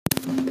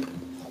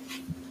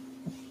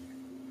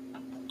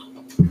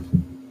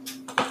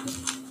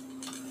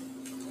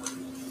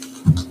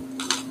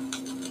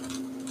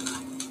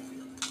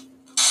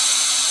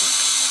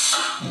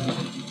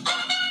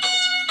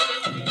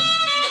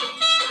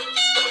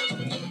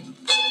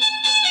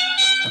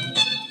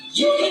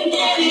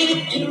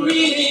you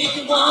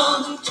really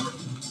want.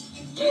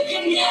 You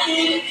can get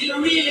it if you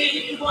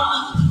really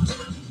want.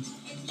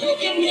 You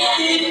can get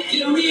it if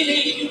you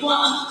really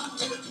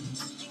want.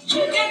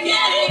 You can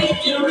get it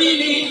if you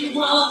really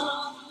want.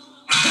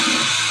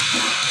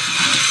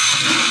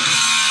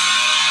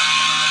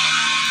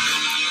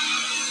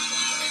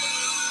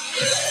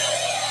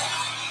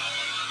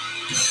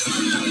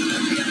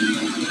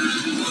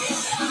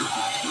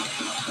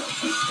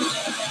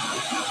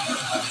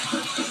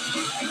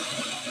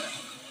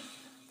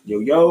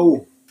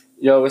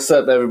 Yo, what's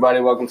up, everybody?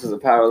 Welcome to the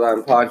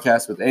Powerline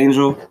Podcast with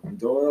Angel and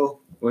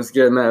Doyle. What's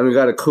good, man? We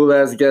got a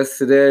cool-ass guest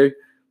today.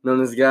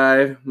 Known this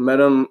guy. Met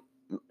him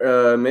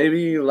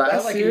maybe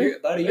last year?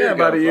 About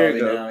a year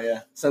ago. Now, yeah.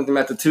 Something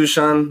at the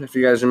Tucson, if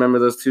you guys remember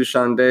those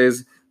Tucson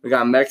days. We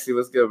got Mexi.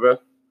 What's good, bro?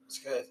 It's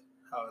good.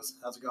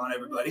 How's it going,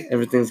 everybody?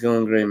 Everything's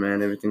going great,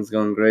 man. Everything's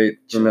going great.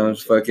 You know,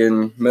 it's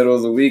fucking middle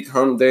of the week,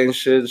 hump day and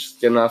shit,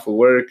 just getting off of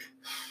work.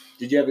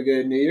 Did you have a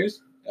good New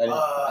Year's? I didn't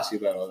ask you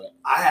about all that.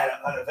 I had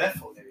an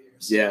uneventful New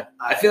Year's. Yeah.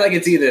 I feel like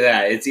it's either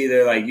that. It's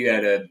either like you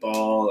had a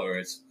ball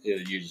or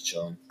you're just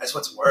chilling. I just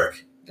went to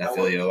work. I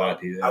feel you a lot,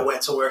 Peter. I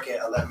went to work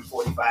at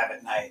 11:45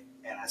 at night,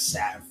 and I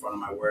sat in front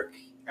of my work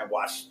and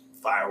watched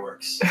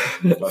fireworks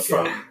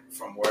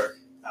from work.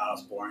 That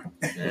was boring.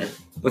 Yeah.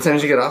 What time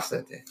did you get off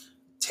that day?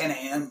 10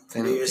 a.m.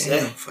 10 New Year's Day.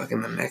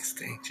 Fucking the next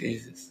day.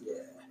 Jesus.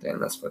 Yeah. Damn,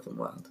 that's fucking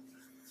wild.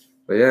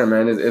 But yeah,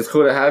 man, it's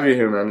cool to have you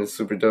here, man. It's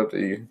super dope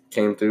that you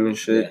came through and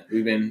shit. Yeah,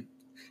 we've been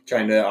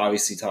trying to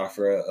obviously talk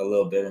for a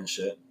little bit and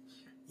shit.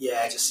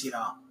 Yeah, just,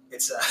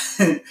 it's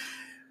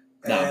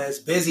it's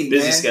busy, man.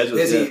 Busy schedule,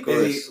 busy, yeah, of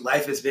course. Busy.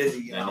 Life is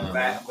busy. I'm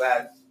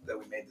glad that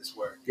we made this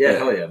work. Yeah,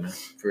 hell yeah, man.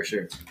 For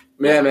sure.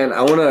 Yeah, man,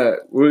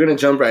 we're gonna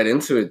jump right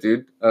into it,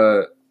 dude.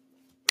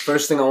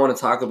 First thing I want to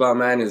talk about,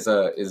 man, is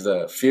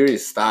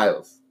Furious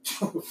Styles.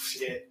 Oh,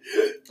 shit.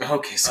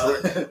 Okay, so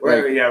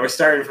we're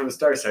starting from the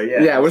start, so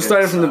yeah. Yeah, we're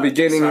starting from the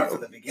beginning,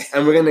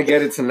 and we're gonna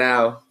get it to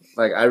now.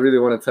 Like, I really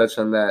want to touch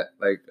on that.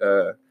 Like,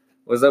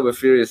 what's up with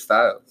Furious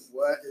Styles?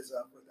 What is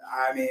up with that?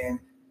 I mean,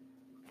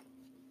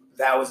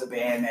 that was a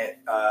band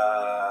that,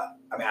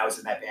 I was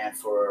in that band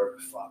for,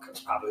 it was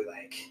probably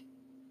like,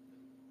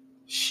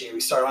 we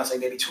started when I was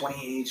like maybe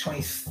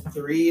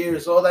 23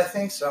 years old, I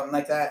think, something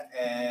like that.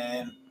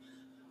 And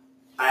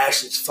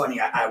it's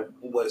funny, I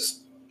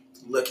was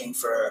looking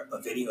for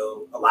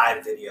a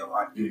live video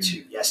on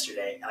YouTube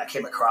yesterday, and I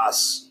came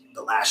across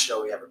the last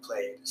show we ever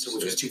played,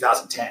 which was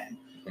 2010.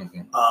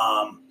 Okay.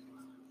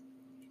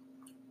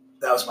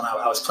 That was when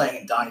I was playing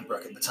in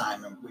Donnybrook at the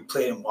time, and we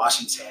played in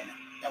Washington,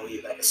 and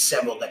we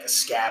assembled a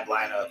scab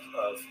lineup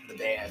of the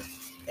band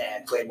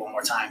and played one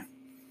more time.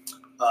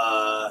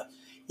 I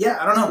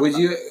don't know. Would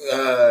you?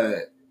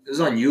 It was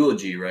on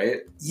Eulogy,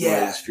 right?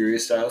 Yeah. It was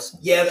Furious Styles.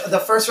 Yeah, the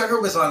first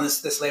record was on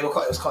this label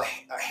called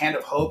Hand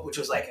of Hope, which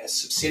was like a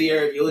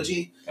subsidiary of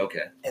Eulogy.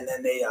 Okay. And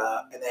then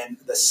then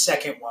the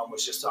second one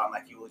was just on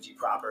like Eulogy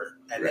proper,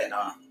 and right. then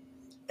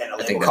and a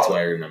label I think that's why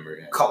I remember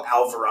it. Called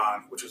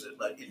Alvaron, which was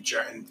like in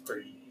German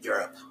for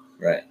Europe.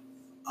 Right.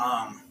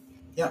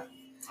 Yeah.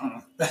 I don't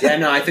know. Yeah,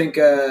 no, I think,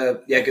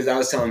 because I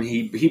was telling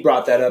him, he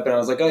brought that up, and I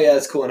was like, oh, yeah,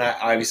 that's cool, and I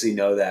obviously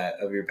know that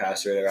of your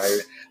past writer. I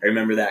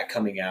remember that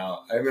coming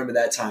out. I remember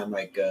that time,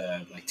 like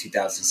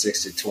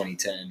 2006 to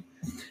 2010.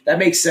 That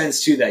makes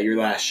sense, too, that your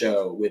last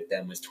show with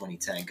them was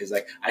 2010, because,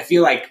 like, I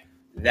feel like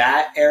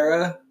that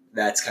era,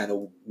 that's kind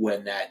of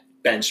when that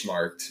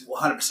benchmarked.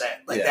 100%.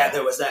 That,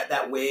 there was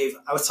that wave.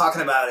 I was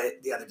talking about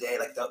it the other day,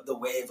 like the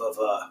wave of...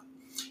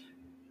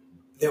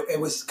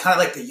 it was kind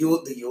of like the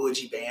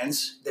Eulogy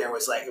bands. There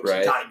was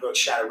right. Donnybrook,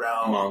 Shadow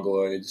Realm,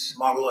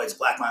 Mongoloids,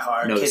 Black My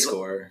Heart, Know the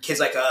Score, Kids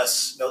Like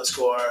Us, Know the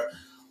Score,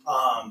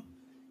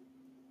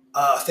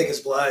 Thick as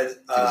Blood.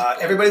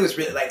 Everybody was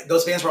really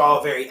those bands were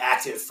all very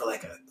active for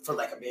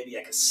maybe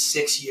a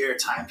 6-year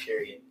time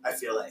period. I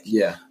feel like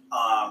yeah.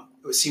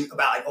 It was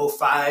about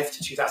 2005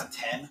 to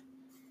 2010,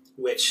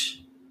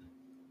 which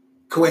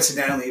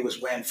coincidentally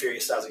was when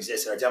Furious Styles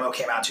existed. Our demo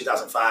came out in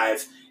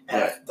 2005.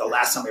 And the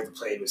last time we ever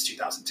played was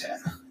 2010.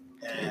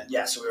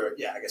 And so we were,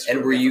 I guess.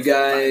 And were you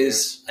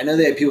guys, I know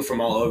they had people from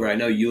all over. I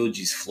know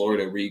Eulogy's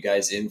Florida. Were you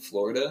guys in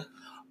Florida?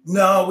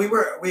 No, we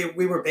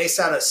were based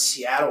out of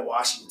Seattle,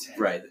 Washington.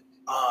 Right.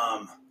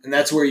 And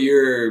that's where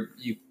you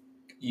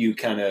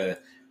kind of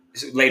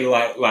laid a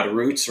lot of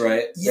roots,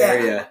 right? Yeah.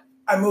 There, yeah.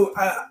 I moved,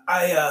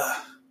 I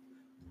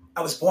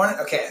was born,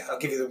 okay, I'll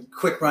give you the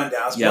quick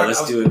rundown.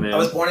 Let's do it, man. I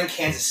was born in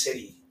Kansas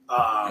City.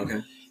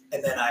 Okay.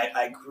 And then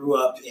I grew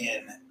up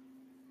in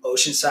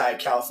Oceanside,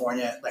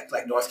 California,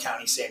 like North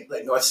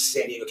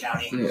San Diego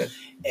County. Yeah.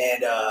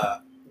 And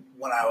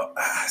when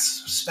I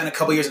spent a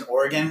couple years in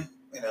Oregon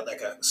in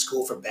a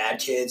school for bad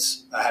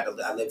kids, I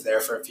lived there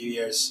for a few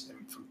years,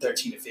 from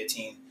 13 to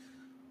 15.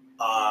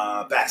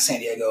 Back to San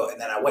Diego, and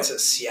then I went to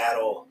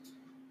Seattle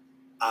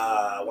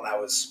when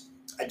I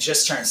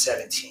just turned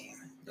 17.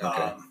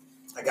 Okay.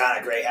 I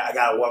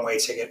got a one-way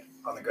ticket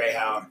on the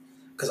Greyhound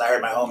because I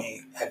heard my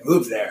homie had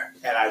moved there,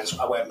 and I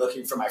went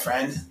looking for my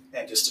friend,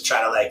 and just to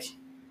try to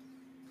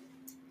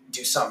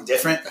do something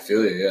different. I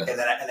feel you, yeah. And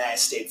then I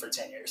stayed for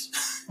 10 years.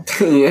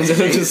 You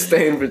ended up just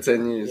staying for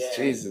 10 years. Yeah,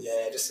 Jesus.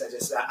 yeah.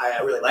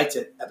 I really liked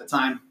it at the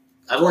time.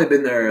 I've only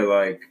been there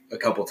like a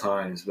couple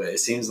times, but it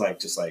seems like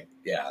just like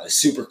a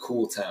super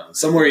cool town,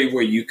 somewhere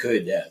where you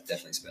could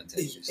definitely spend 10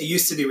 years. It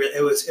used to be.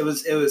 It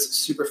was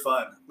super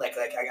fun. Like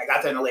I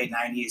got there in the late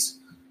 '90s.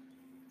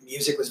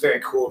 Music was very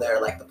cool there.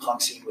 Like the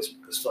punk scene was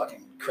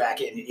fucking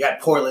cracking. You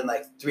had Portland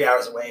like 3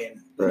 hours away,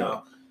 and you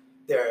know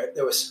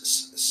there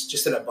was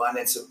just an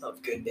abundance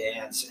of good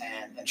bands,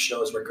 and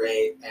shows were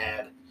great.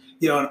 And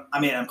you know, I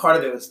mean, and part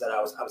of it was that I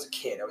was a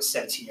kid. I was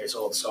 17 years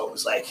old, so it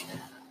was like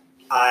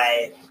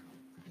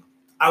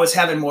I was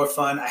having more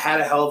fun. I had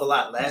a hell of a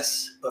lot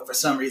less, but for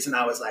some reason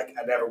I was like,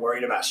 I never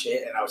worried about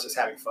shit, and I was just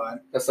having fun.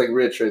 That's like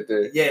rich right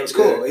there. Yeah, it was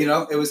cool. You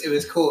know, it was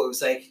cool. It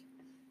was like,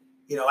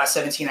 you know, at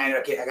 17, I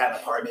got an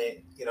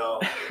apartment. You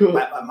know,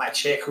 my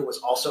chick, who was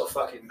also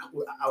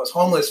I was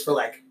homeless for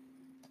like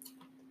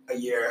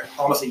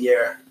almost a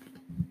year,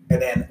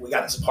 and then we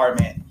got this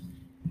apartment,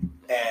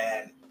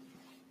 and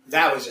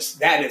that was just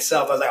that in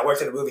itself. I was like, I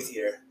worked at a movie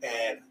theater,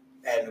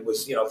 and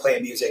was, you know,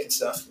 playing music and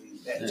stuff,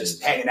 and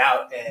just hanging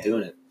out and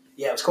doing it.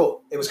 Yeah, it was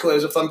cool. It was cool. It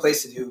was a fun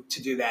place to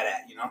do that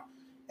at, you know.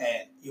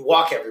 And you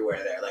walk everywhere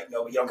there. Like,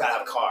 no, you don't gotta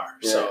have a car.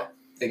 Yeah. So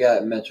they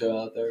got metro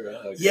out there,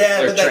 right? Like,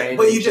 yeah,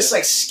 but you just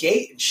like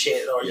skate and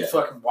shit, or you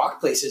fucking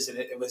walk places. And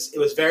it was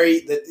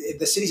very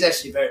the city's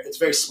actually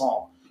very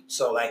small.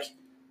 So like,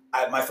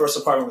 my first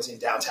apartment was in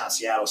downtown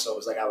Seattle, so it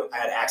was like I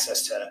had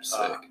access to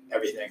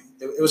everything.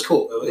 It was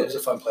cool. It was a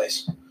fun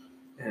place.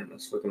 Man,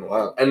 that's fucking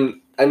wild. And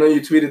I know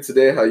you tweeted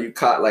today how you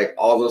caught like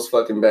all those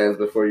fucking bands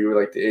before you were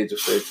like the age of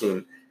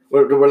 13.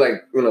 We're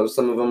like, you know,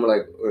 some of them were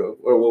like,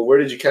 well, where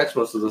did you catch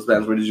most of those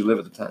bands? Where did you live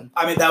at the time?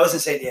 I mean, that was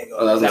in San Diego.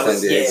 Oh, that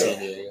was in San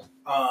Diego.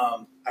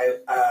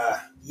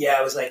 Yeah.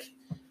 I was like,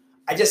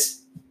 I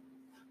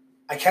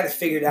kind of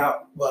figured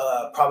out,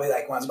 probably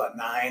like when I was about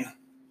 9,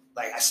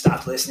 like I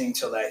stopped listening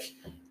to like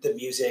the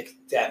music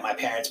that my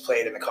parents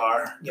played in the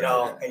car, you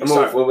know. And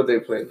what would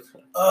they play?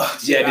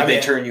 Did they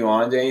turn you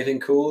on to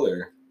anything cool,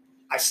 or?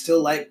 I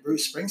still like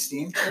Bruce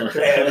Springsteen, and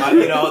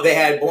you know, we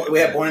had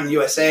Born in the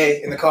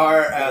USA in the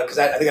car because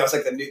I think that was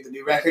like the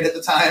new record at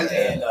the time.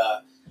 And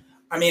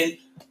I mean,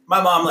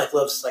 my mom like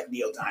loves like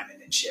Neil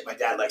Diamond and shit. My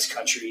dad likes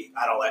country.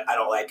 I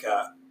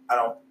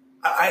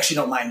actually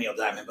don't mind Neil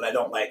Diamond, but I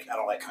don't like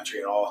country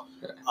at all.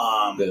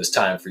 But it was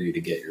time for you to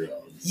get your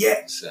own.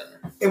 Yeah,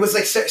 it was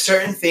like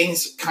certain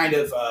things kind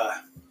of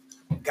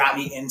got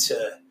me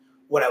into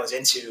what I was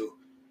into.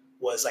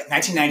 Was like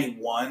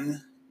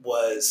 1991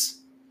 was.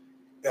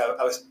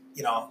 I was,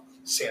 you know,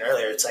 saying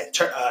earlier, it's like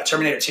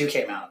Terminator 2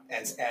 came out,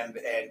 and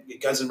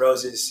Guns N'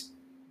 Roses,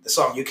 the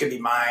song "You Could Be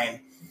Mine,"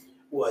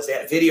 they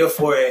had a video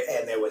for it,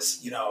 and there was,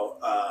 you know,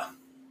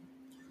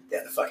 they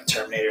had the fucking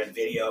Terminator in the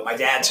video. My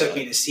dad took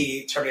me to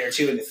see Terminator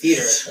 2 in the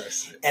theater,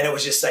 and it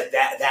was just like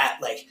that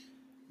like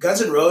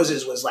Guns N'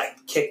 Roses was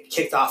like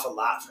kicked off a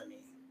lot for me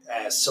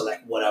as to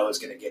like what I was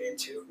going to get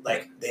into.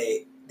 Like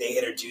they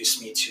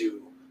introduced me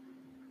to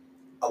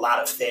a lot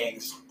of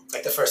things.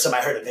 Like the first time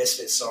I heard a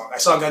Misfits song, I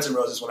saw Guns N'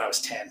 Roses when I was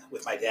 10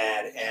 with my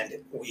dad, and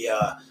we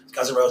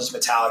Guns N' Roses,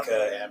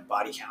 Metallica, and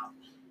Body Count.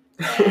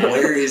 And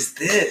where is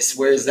this?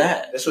 Where is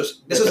that? This was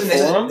in the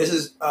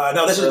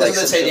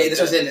same day.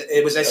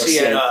 It was actually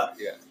at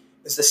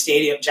it's the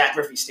stadium, Jack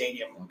Murphy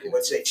Stadium,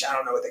 which I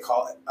don't know what they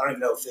call it. I don't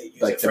even know if they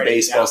use like it the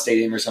baseball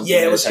stadium or something.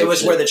 Yeah, it was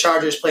where the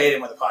Chargers played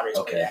and where the Padres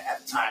played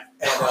at the time.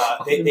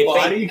 And they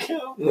Body played.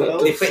 Count.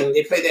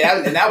 They played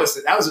that, and that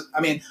was. I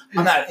mean,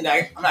 I'm not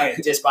going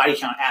to diss Body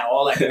Count at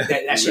all. Like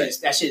that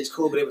shit is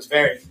cool, but it was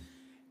very.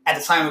 At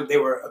the time, they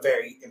were a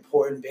very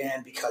important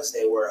band because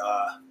they were.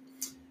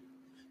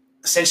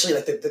 Essentially,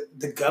 like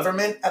the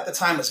government at the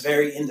time was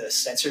very into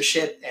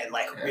censorship and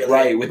like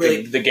really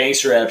with the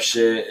gangster rap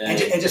shit and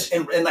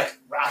like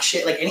rock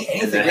shit, like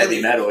anything the really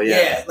metal,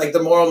 like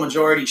the moral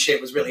majority shit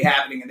was really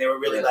happening, and they were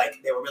really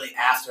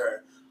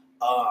after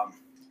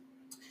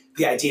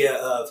the idea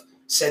of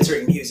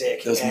censoring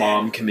music, those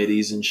mom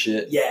committees and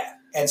shit. Yeah,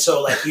 and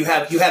so like you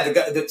have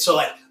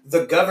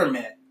the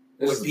government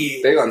would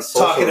be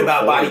talking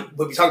about body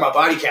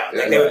count.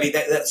 Like they would be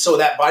so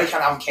that Body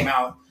Count album came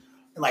out.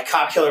 And like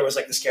Cop Killer was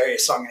like the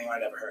scariest song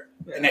anyone had ever heard,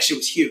 and that shit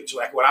was huge.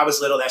 Like when I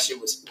was little, that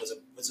shit was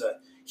a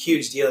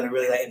huge deal, and it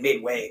really it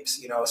made waves,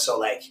 you know. So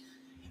like,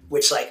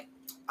 which like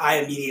I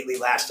immediately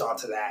latched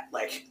onto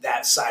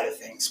that side of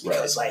things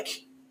because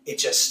like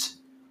it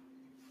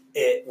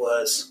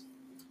was.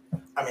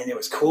 I mean, it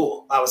was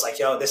cool. I was like,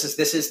 yo, this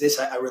is.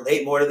 I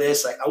relate more to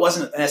this. Like I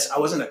wasn't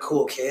a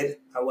cool kid.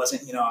 I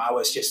wasn't, you know. I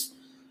was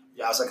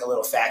like a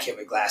little fat kid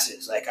with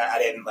glasses. Like I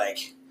didn't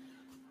like.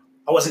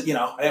 I wasn't, you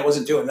know, I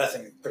wasn't doing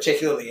nothing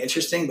particularly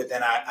interesting, but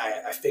then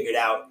I figured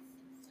out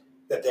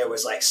that there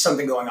was like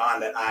something going on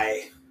that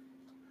I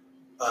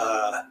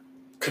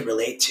could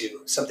relate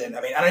to. Something. I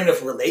mean, I don't even know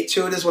if relate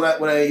to it is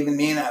what I even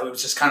mean. I was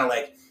just kind of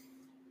like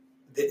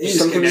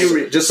something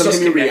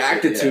you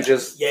reacted to,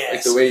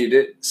 like the way you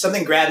did.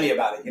 Something grabbed me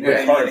about it. You know,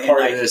 what I mean?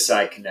 Part of this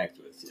I connect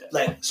with. Yeah.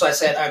 Like so, I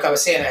said, like I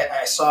was saying,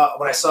 I saw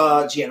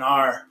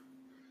GNR.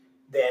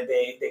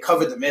 They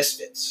covered the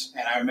Misfits,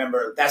 and I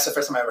remember that's the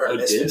first time I ever heard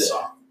a Misfits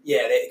song.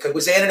 Yeah,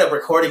 because they ended up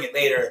recording it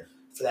later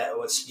for that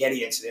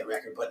Spaghetti Incident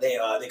record, but they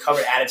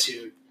covered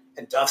Attitude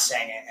and Duff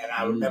sang it, and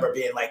I remember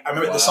being like,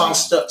 the song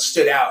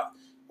stood out.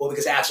 Well,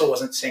 because Axl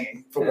wasn't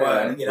singing for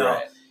one, you know.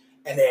 Right.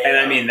 And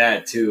I mean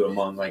that too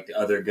among like the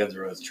other Guns N'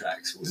 Roses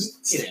tracks would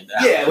stand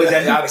out. Yeah,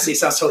 obviously it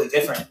sounds totally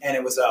different, and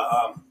it was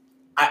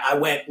I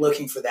went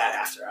looking for that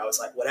after. I was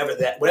like, whatever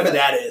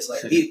that is,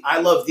 like I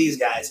love these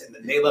guys, and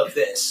then they love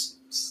this,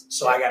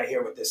 so I got to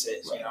hear what this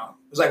is. Right. You know,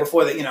 it was like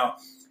before that, you know,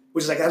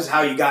 which is like that's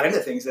how you got into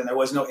things. Then there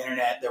was no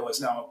internet, there was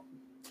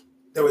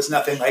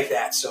nothing like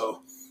that.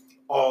 So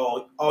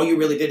all you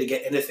really did to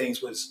get into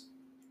things was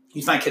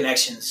you find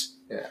connections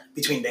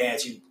between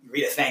bands. You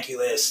read a thank you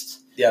list.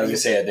 Yeah, I was gonna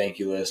say a thank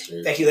you list.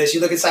 Or... Thank you list.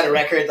 You look inside a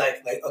record,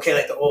 like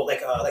the old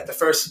like the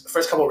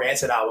first couple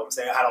Rancid albums.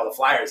 They had all the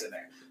flyers in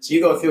there. So you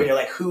go through and you're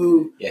like,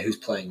 who's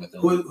playing with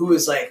them? Who are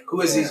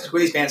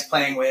these bands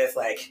playing with?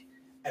 Like,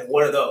 and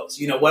what are those?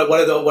 You know, what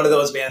are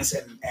those bands?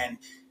 And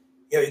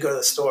you know, you go to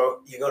the store,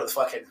 you go to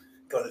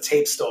the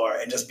tape store,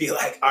 and just be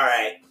like, all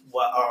right,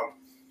 what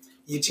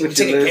you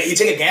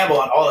take a gamble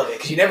on all of it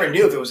because you never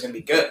knew if it was going to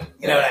be good.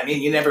 You know what I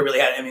mean? You never really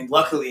had. I mean,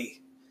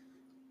 luckily,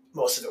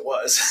 most of it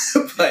was,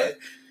 but.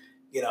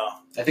 You know,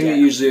 I think that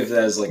usually if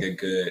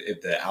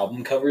the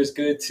album cover is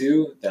good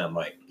too, then I'm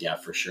like, yeah,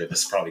 for sure,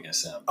 this is probably gonna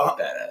sound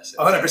badass.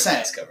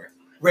 100%. Cover.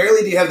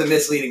 Rarely do you have the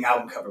misleading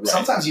album cover. But right.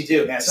 Sometimes you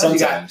do, man.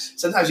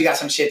 Sometimes you got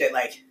some shit that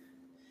like,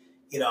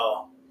 you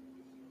know,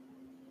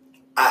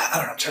 I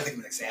don't know. I'm trying to think of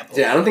an example.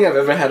 Yeah, I don't think I've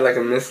ever had like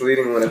a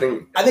misleading one.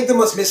 I think the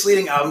most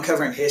misleading album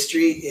cover in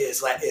history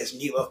is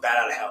Meatloaf Bat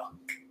Out of Hell.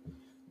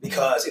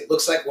 Because it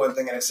looks like one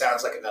thing and it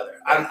sounds like another.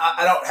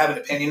 I don't have an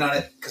opinion on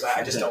it because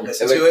I just don't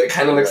listen to it. It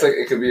kind of looks like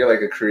it could be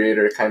like a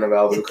creator kind of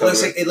album cover.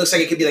 It looks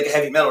like it could be like a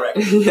heavy metal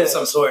record of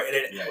some sort,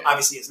 and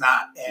obviously it's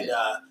not. And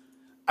I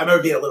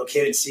remember being a little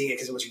kid and seeing it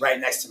because it was right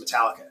next to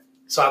Metallica.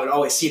 So I would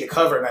always see the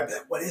cover and I'd be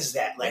like, "What is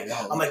that?" Like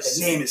I'm like,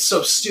 the name is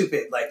so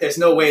stupid. Like there's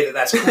no way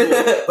that's cool,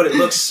 but it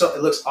looks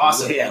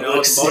awesome. Yeah, you know,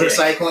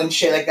 motorcycle and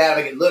shit like that.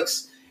 Like it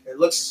looks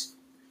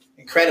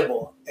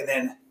incredible, and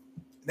then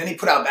he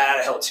put out Bad Out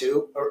of Hell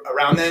 2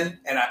 around then,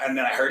 and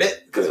then I heard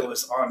it because it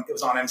was on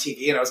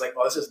MTV, and I was like,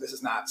 "Oh, this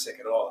is not sick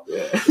at all."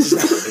 Yeah.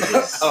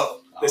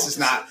 This is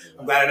not.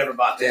 I'm glad I never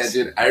bought this.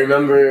 Yeah, dude. I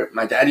remember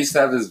my dad used to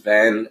have this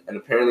van, and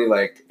apparently,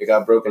 like, it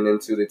got broken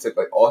into. They took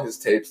like all his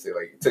tapes. They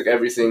like took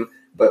everything.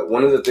 But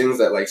one of the things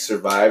that like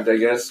survived, I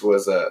guess,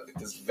 was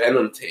this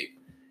Venom tape.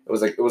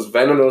 It was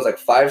Venom. It was like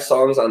 5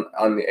 songs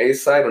on the A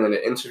side and then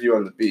an interview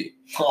on the B.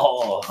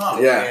 Oh,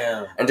 yeah.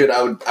 Man. And dude,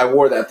 I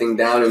wore that thing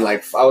down and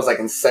like I was like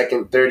in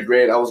 2nd, 3rd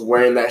grade. I was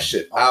wearing that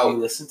shit out.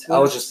 I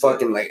was just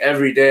fucking like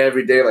every day.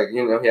 Like,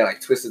 you know, he had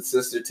like Twisted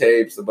Sister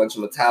tapes, a bunch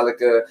of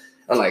Metallica.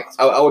 And like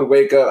I would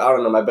wake up. I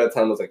don't know. My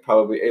bedtime was like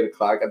probably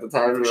 8:00 at the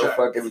time. You know,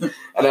 fucking.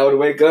 And I would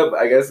wake up.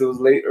 I guess it was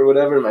late or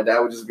whatever. And my dad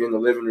would just be in the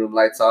living room,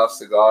 lights off,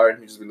 cigar, and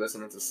he'd just be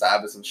listening to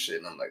Sabbath and shit.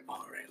 And I'm like,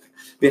 all right, like,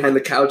 behind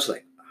the couch,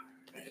 like.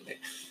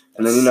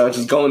 And then, you know,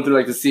 just going through,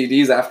 like, the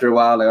CDs after a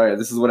while, like, all right,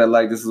 this is what I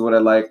like.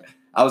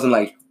 I was in,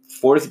 like,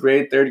 4th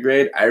grade, 3rd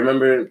grade. I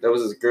remember there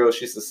was this girl,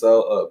 she used to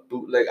sell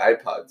bootleg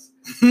iPods.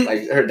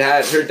 Like, her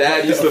dad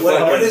used to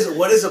fucking...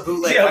 What is a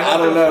bootleg iPod? I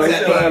don't know.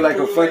 It's probably like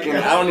a fucking...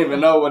 I don't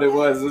even know what it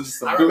was. It was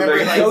just a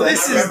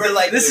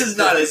bootleg. This is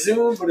not a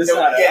Zune, but it's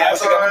not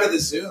I remember the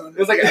Zune. It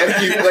was like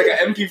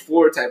an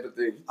MP4 type of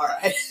thing. All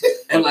right.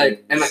 And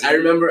I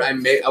remember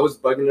I was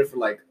bugging her for,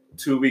 like,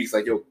 2 weeks,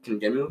 like, yo, can you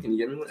get me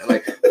one? And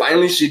like,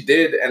 finally she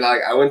did, and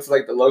like, I went to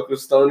like the local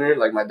stoner,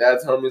 like my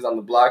dad's homies on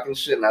the block and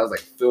shit, and I was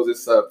like, fill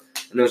this up,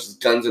 and it was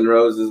just Guns N'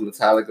 Roses,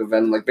 Metallica,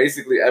 Venom, like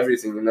basically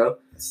everything, you know.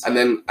 And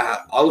then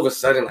all of a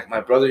sudden, like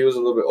my brother, he was a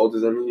little bit older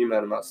than me, you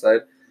met him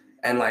outside,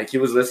 and like he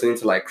was listening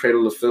to like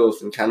Cradle of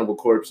Filth and Cannibal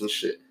Corpse and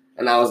shit,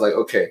 and I was like,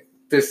 okay,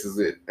 this is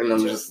it, and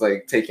I'm just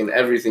like taking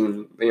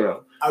everything, you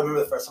know. I remember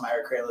the first time I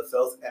heard Cradle of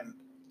Filth, and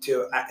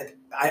too,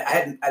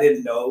 I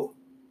didn't know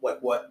what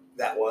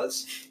that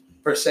was.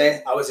 Per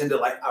se, I was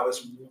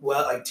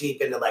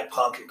deep into like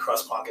punk and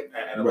crust punk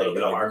and a little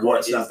bit of hardcore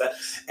and stuff.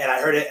 And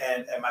I heard it,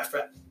 and my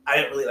friend, I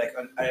didn't really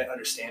I didn't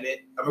understand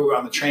it. I remember we were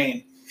on the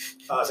train.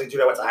 I was like,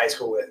 dude, I went to high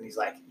school with, and he's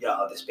like,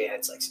 yo, this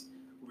band's like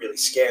really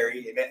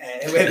scary.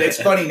 And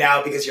it's funny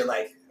now because you're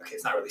like, okay,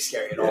 it's not really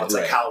scary at all. It's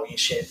like Halloween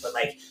shit, but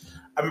like.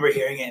 I remember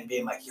hearing it and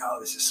being like, yo,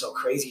 this is so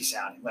crazy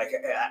sounding. Like,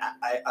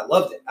 I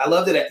loved it. I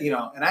loved it, you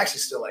know, and I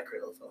actually still like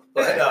Cradle of Filth.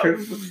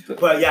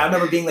 But yeah, I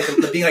remember being like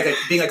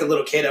a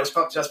little kid. I was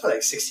probably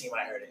like 16 when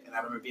I heard it. And I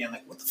remember being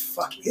like, what the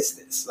fuck is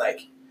this?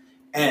 Like,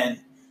 and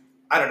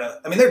I don't know.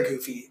 I mean, they're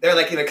goofy. They're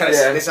like, you know, kind of,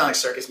 they sound like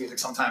circus music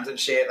sometimes and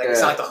shit. Like, it's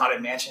not like the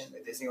Haunted Mansion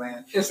at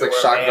Disneyland. It's like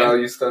shock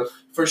value stuff.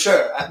 For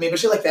sure. I mean, but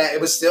shit like that, it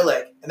was still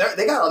like, and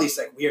they got all these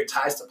like weird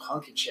ties to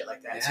punk and shit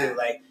like that too.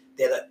 Like,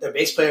 their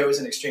bass player was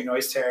in Extreme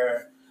Noise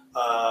Terror.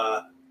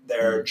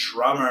 Their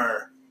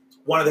drummer,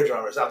 one of their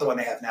drummers, not the one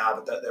they have now,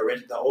 but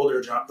the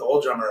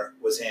old drummer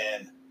was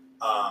in.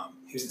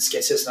 He was in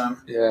Skid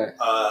System. Yeah.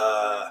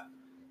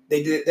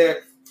 They did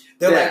their.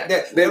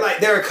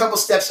 They're a couple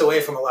steps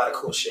away from a lot of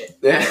cool shit.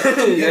 Yeah,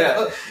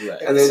 yeah.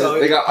 Right. And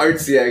they got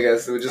artsy, I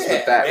guess. It was just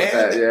with that,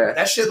 yeah.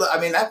 That shit. I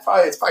mean,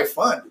 it's probably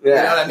fun. Yeah. You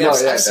know what I mean?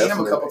 No, I've seen them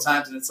a couple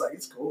times, and it's like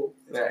it's cool.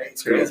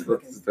 It's great.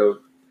 It's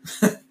dope.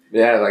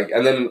 Yeah, like,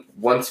 and then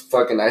once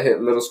fucking I hit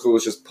middle school, it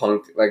was just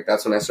punk. Like,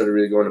 that's when I started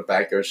really going to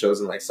backyard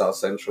shows in like South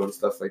Central and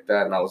stuff like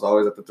that. And I was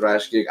always at the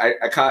thrash gig. I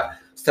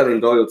was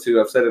telling Doyle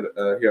too. I've said it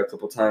here a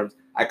couple times.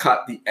 I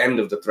caught the end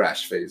of the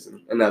thrash phase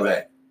in LA.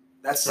 Right.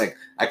 That's like,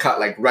 I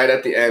caught like right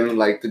at the end.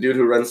 Like, the dude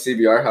who runs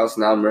CBR House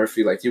now,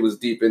 Murphy, like, he was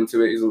deep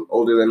into it. He's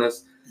older than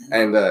us.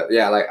 And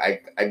yeah, like,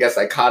 I guess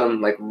I caught him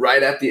like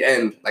right at the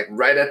end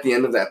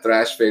of that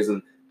thrash phase,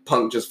 and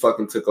punk just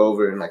fucking took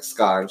over, and like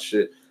ska and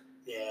shit.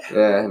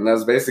 Yeah, and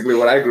that's basically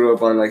what I grew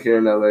up on, like, here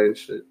in LA and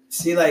shit.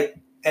 See, like,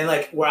 and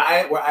like where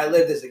I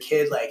lived as a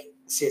kid, like,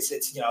 see, it's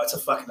it's a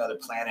fucking other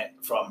planet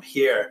from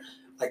here.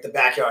 Like, the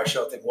backyard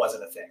show thing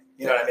wasn't a thing.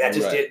 You know what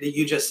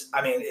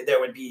I mean? There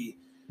would be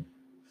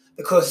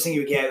the closest thing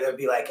you would get. There would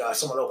be like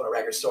someone open a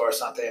record store or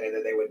something, and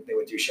then they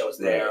would do shows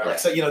there. Right. Like,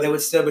 so there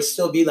would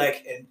still be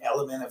like an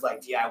element of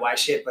like DIY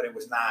shit, but it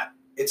was not.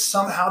 It's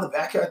somehow the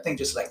backyard thing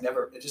just like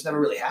never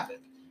really happened.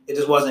 It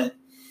just wasn't.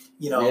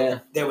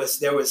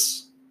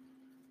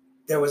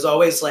 There was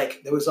always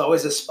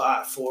a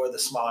spot for the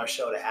smaller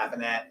show to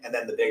happen at, and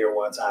then the bigger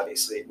ones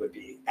obviously would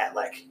be at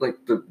like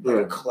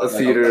the club, a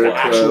theater, like an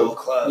actual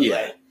club, Yeah.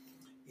 like,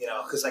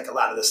 because like a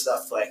lot of the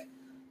stuff, like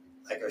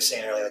I was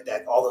saying earlier, like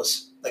that, all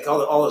those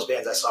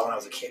bands I saw when I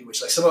was a kid, which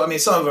like some of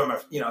them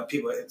are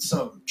people, some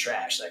of them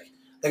trash.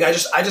 Like I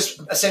just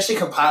essentially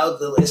compiled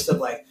the list of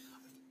like,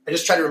 I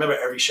just tried to remember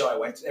every big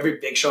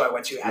show I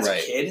went to as a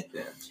kid,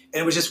 and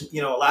it was just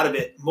a lot of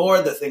it.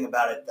 More the thing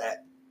about it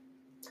that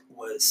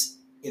was.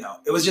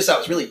 It was just I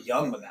was really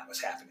young when that was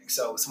happening.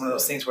 So it was one of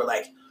those things where,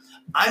 like,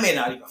 I may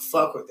not even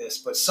fuck with this,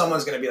 but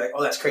someone's going to be like,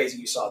 oh, that's crazy,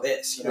 you saw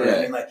this. You know what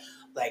I mean?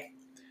 Like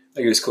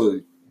it was cool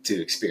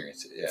to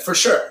experience it, yeah. For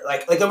sure.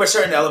 Like there were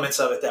certain elements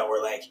of it that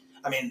were like,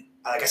 I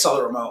saw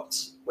the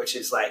Ramones, which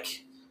is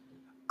like,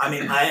 I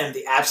am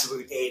the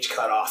absolute age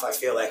cutoff, I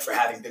feel like, for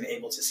having been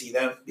able to see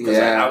them. Because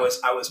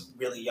I was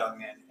really young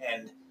then,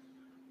 and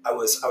I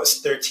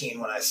was 13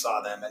 when I saw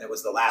them, and it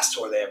was the last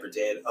tour they ever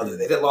did.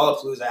 They did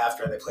Lollapalooza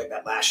after, and they played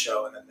that last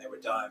show, and then they were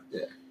done.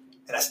 Yeah.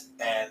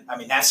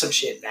 And that's some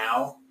shit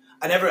now.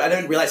 I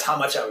didn't realize how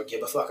much I would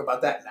give a fuck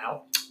about that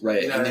now.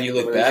 Right. And then you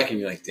look back and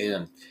you're like,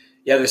 damn.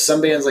 Yeah, there's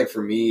some bands, like,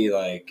 for me,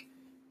 like,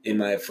 in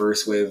my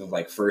first wave of,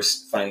 like,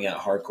 first finding out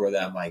hardcore,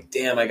 that I'm like,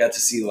 damn, I got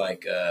to see,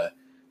 like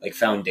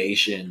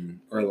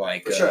Foundation or,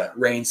 like,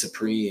 Reign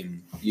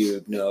Supreme.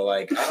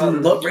 Like,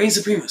 Reign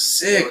Supreme was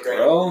sick,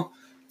 bro.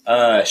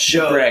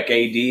 Shipwreck,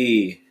 AD,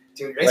 dude,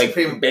 like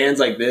Supreme, bands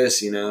like this,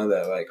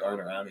 that like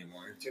aren't around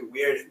anymore. Dude,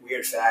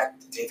 weird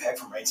fact: Dave Heck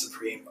from Reign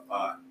Supreme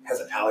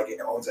has an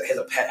alligator, has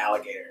a pet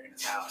alligator in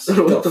his house.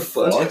 What the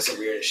fuck? It's the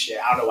weirdest shit.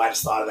 I don't know why I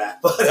just thought of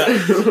that, but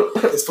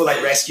it's for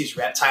like rescues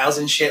reptiles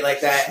and shit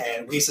like that.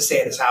 And we used to stay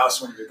at his house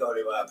when we would go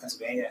to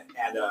Pennsylvania,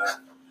 and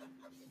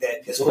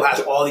that his school has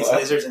all these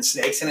lizards and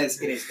snakes in a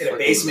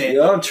basement. You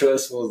don't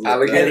trust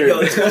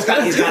alligator. He's got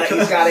a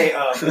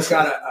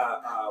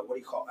what do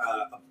you call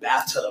a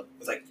bathtub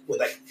with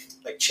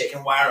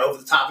chicken wire over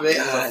the top of it,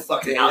 with a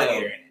fucking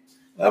alligator in it.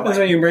 What happens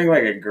when you bring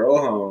like a girl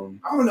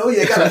home? I don't know.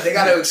 They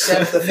gotta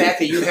accept the fact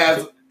that you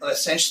have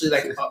essentially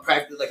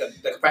practically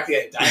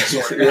a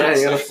dinosaur. Yeah,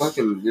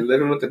 you're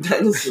living with the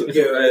dinosaur.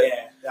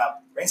 Yeah.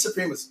 Reign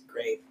Supreme was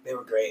great. They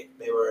were great.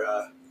 They were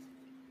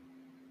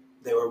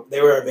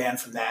a band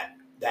from that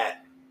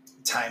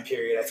time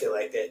period. I feel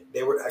like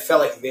I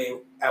felt like they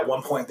at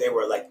one point they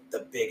were like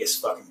the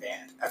biggest fucking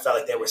band. I felt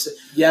like they were.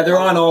 Yeah, they're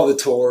on all the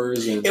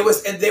tours. And they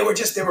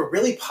were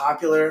really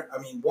popular.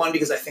 I mean, one,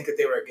 because I think that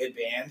they were a good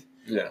band.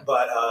 Yeah.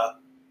 But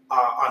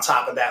on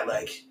top of that,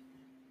 like,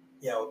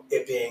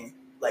 it being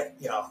like,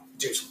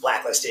 dudes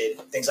blacklisted,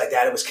 things like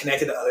that. It was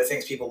connected to other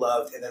things people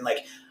loved, and then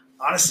like,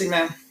 honestly,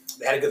 man,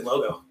 they had a good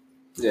logo.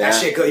 Yeah.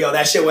 That shit,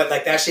 that shit went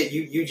like that shit.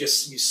 You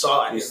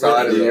saw it. You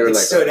saw it, and it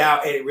stood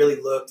out, and it really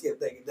looked.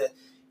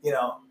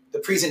 The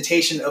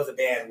presentation of the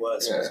band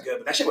was good,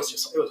 but that shit was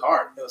it was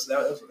hard. They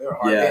were a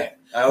hard band.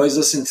 I always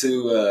listen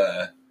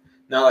to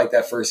not like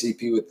that first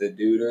EP with the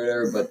dude or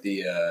whatever, but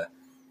the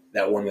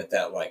that one with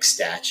that like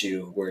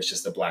statue where it's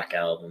just a black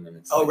album and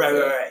it's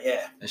right,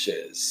 yeah. That shit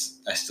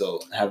is. I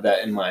still have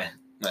that in my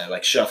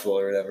like shuffle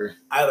or whatever.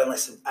 I haven't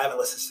listened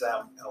to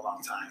them in a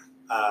long time,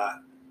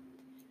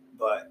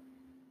 but.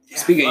 Yeah,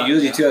 speaking of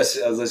Eulogy too, I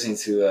was listening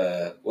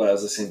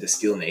to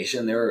Steel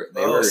Nation. They were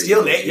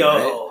Steel Nation.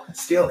 Right?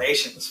 Steel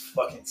Nation was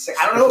fucking sick.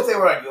 I don't know if they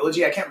were on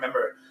Eulogy. I can't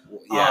remember.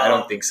 Yeah, I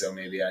don't think so.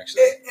 Maybe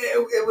actually,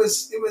 it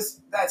was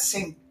that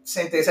same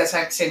thing.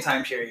 That same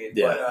time period.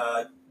 Yeah.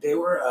 But they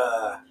were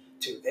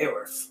dude. They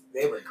were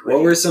great.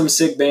 What were some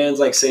sick bands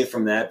like say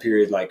from that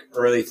period, like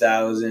early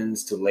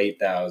thousands to late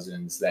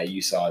thousands that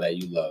you saw that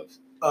you loved?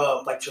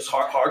 Like just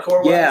hardcore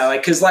ones? Yeah, like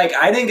because like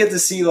I didn't get to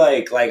see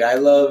like I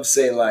love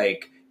say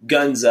like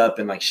Guns Up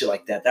and like shit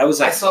like that. That was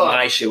like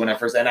my shit when I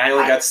first, and I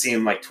only got to see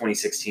him like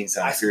 2016.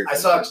 So I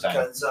saw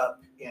Guns Up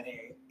in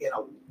a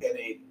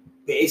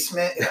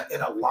basement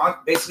in a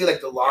basically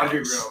like the laundry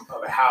room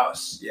of a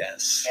house.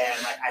 Yes.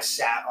 And like I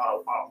sat on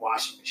a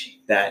washing machine.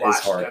 That is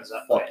hard. Guns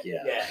Up. Fuck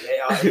yeah. Yeah.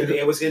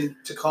 It was in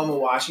Tacoma,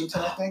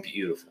 Washington, I think.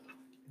 Beautiful.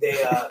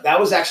 That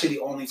was actually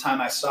the only time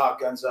I saw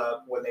Guns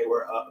Up when they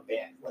were a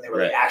band, when they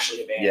were like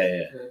actually a band.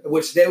 Yeah.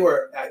 Which they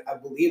were, I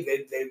believe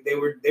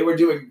they were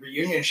doing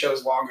reunion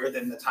shows longer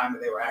than the time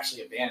that they were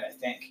actually a band. I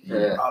think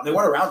they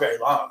weren't around very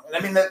long. And I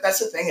mean that's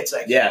the thing. It's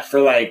like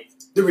for like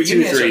the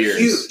reunions 2-3 are years.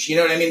 huge. You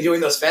know what I mean?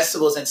 Doing those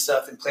festivals and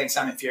stuff and playing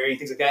Sound and Fury and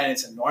things like that, and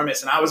it's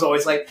enormous. And I was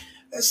always like,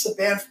 "That's the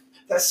band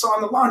that saw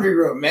in the laundry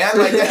room, man."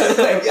 Like,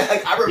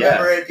 I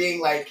remember it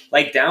being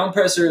like Down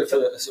Presser.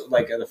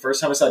 The first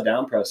time I saw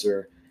Down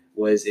Presser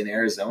was in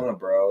Arizona,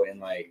 bro, in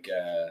like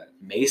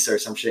Mesa or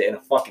some shit, in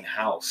a fucking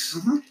house,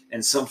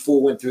 and some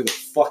fool went through the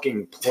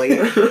fucking plate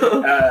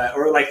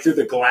or like through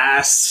the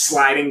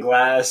sliding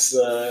glass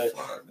door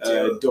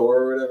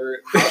or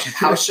whatever.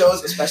 House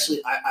shows,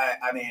 especially,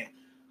 I mean,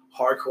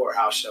 hardcore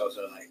house shows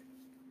are like,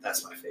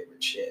 that's my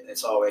favorite shit.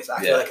 It's always,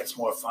 I feel like it's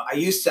more fun. I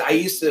used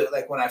to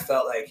like when I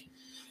felt like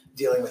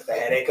dealing with the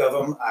headache of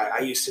them, I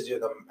used to do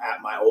them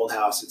at my old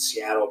house in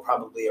Seattle,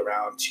 probably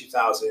around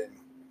 2000.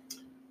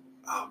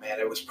 Oh man,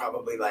 it was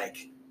probably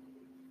like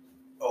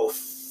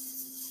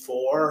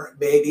 04,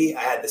 maybe.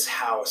 I had this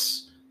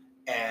house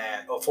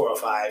and 04,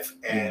 05,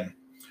 and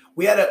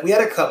we had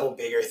a couple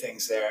bigger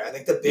things there. I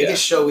think the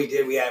biggest show we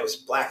had was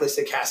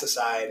Blacklisted, Cast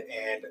Aside,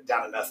 and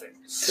Down to Nothing.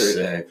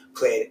 Sick.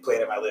 Played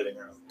in my living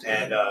room,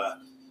 and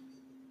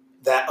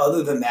that.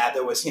 Other than that,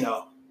 there was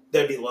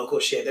there'd be local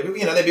shit. There'd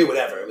be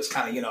whatever. It was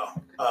kind of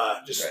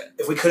just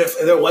if we could have.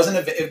 If there wasn't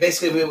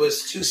if it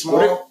was too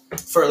small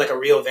for like a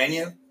real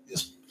venue,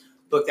 just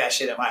book that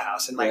shit at my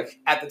house. And like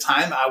at the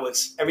time,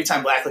 every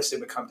time Blacklisted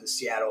would come to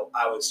Seattle,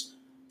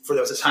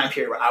 there was a time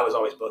period where I was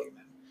always booking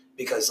them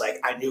because like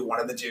I knew one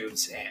of the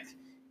dudes and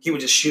he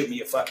would just shoot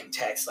me a fucking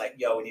text like,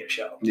 "Yo, we need a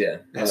show." Yeah,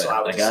 and so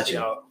I got you.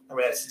 I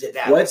just did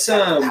that. What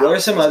are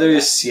some other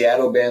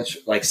Seattle bands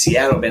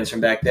from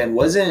back then?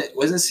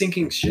 Wasn't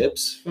Sinking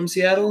Ships from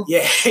Seattle?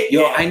 Yeah.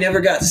 I never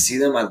got to see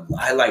them.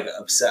 I like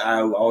upset.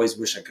 I always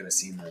wish I could have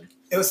seen them.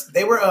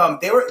 They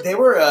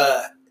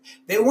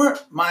weren't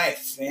my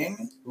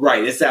thing.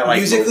 Right. It's that like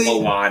musically,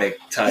 melodic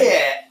type.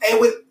 Yeah.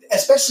 And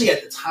especially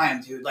at the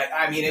time, dude. Like,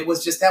 I mean, that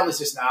was just not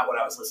what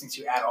I was listening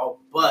to at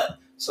all. But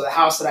so the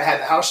house that I had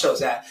the house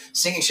shows at,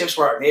 Singing Ships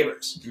were our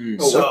neighbors.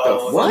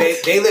 So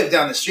they lived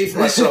down the street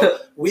from us. So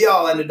we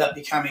all ended up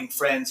becoming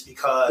friends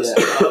because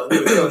we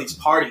would go to these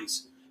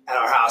parties at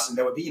our house, and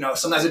there would be,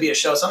 sometimes it'd be a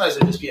show, sometimes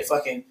it'd just be a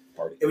fucking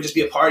party. It would just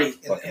be a party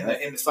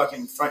in the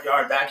fucking front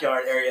yard,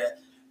 backyard area,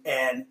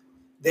 and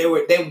they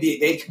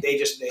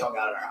hung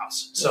out at our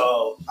house.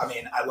 So I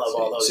mean, I love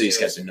all those. So you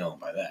just got to know them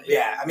by that.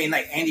 Yeah, I mean,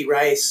 like Andy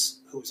Rice,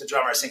 who was the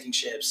drummer of Sinking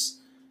Ships.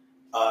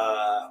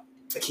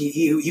 Like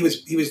he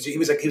was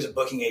a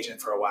booking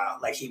agent for a while.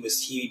 Like he was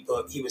the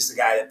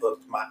guy that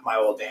booked my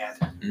old band,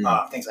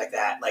 things like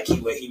that. Like he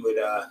would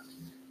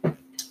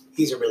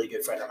he's a really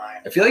good friend of mine.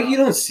 I feel like you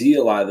don't see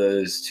a lot of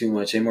those too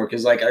much anymore.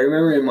 Cause like I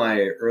remember in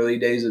my early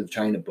days of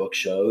trying to book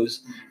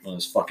shows when I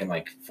was fucking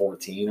like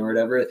 14 or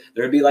whatever,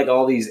 there'd be like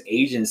all these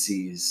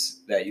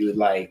agencies that you would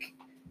like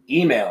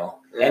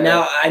email. Yeah. And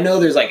now I know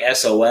there's like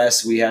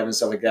SOS we have and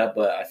stuff like that,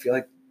 but I feel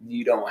like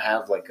you don't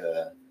have like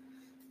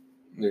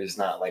there's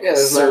not like a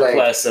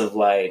surplus of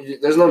like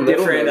there's no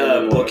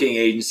different booking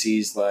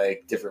agencies,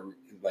 like different,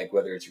 like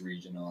whether it's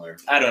regional or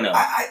I don't know.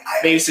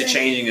 Maybe it's the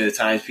changing of the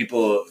times.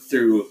 People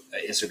through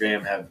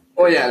Instagram have.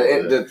 Oh yeah,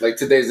 like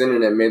today's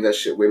internet made that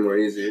shit way more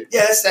easy.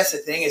 Yeah, that's the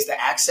thing is the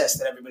access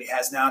that everybody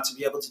has now to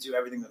be able to do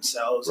everything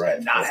themselves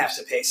and not have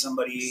to pay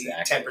somebody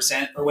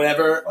 10% or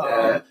whatever.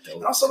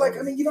 And also, like,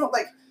 I mean,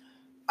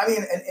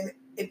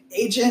 an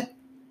agent.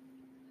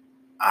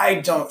 I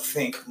don't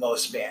think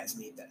most bands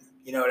need them.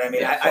 You know what I mean?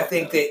 Yeah, I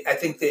think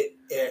that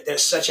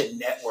there's such a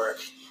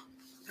network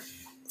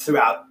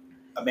throughout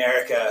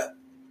America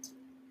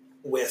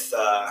with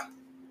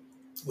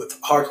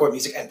hardcore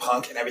music and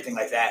punk and everything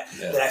like that.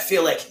 Yeah. That I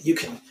feel like you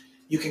can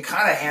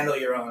kind of handle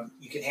your own.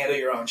 You can handle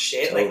your own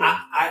shit. Totally. Like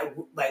I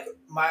like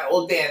my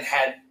old band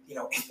had.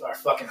 Our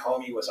fucking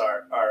homie was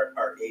our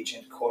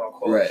agent, quote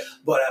unquote. Right.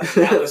 But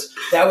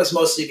that was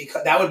mostly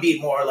because that would be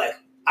more like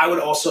I would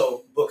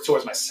also book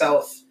towards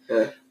myself.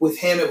 Yeah. With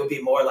him, it would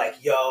be more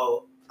like,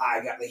 yo.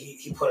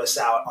 He put us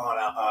out on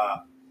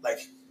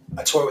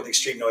a tour with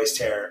Extreme Noise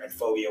Terror and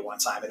Phobia one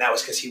time, and that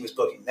was because he was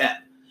booking them.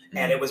 Mm-hmm.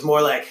 And it was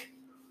more like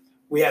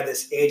we have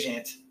this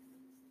agent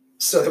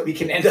so that we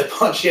can end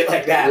up on shit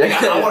like that. Like,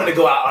 I wanted to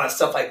go out on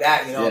stuff like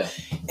that, Yeah.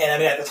 And I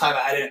mean, at the time,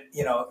 I didn't,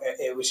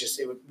 it was just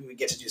we would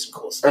get to do some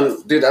cool stuff.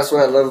 And dude, that's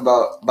what I love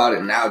about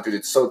it now, dude.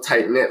 It's so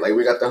tight knit. Like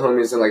we got the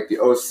homies in like the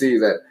OC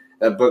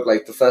that book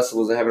like the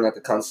festivals they're having at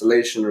the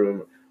Constellation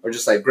Room. Or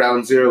just like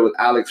Ground Zero with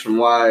Alex from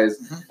Wise,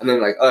 and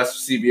then like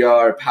us,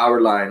 CBR,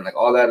 Powerline, like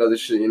all that other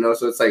shit,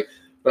 So it's like,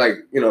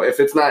 if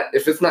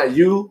it's not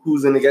you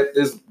who's gonna get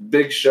this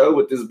big show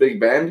with this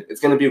big band,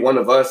 it's gonna be one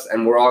of us,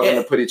 and we're all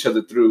gonna put each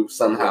other through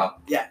somehow.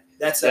 Yeah,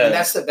 that's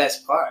the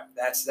best part.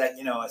 It's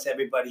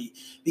everybody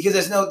because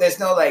there's no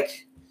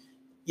like,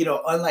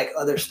 unlike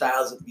other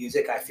styles of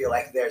music, I feel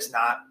like there's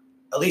not,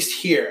 at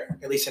least here,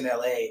 at least in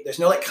LA, there's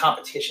no like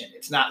competition.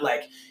 It's not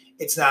like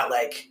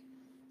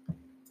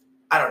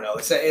I don't know.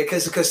 It's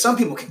because some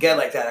people can get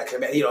like that.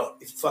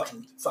 It's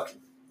fucking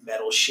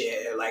metal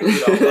shit or like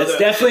it's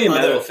definitely a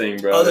metal thing,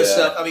 bro. Other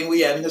stuff. I mean,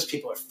 those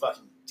people are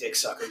fucking dick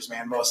suckers,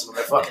 man. Most of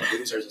them are fucking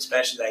losers,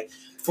 especially like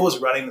fools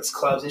running these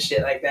clubs and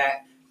shit like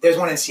that. There's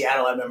one in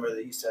Seattle. I remember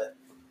this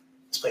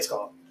place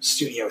called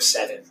Studio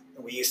 7.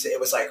 And it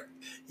was like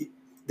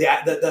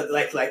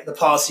the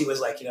policy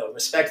was like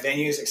respect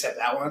venues except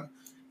that one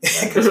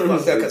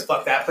because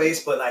fuck that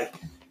place. But like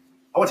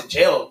I went to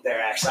jail there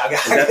actually.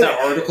 Is that the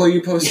article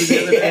you posted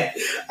the other day?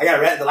 I got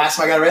arrested. The last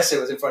time I got arrested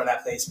was in front of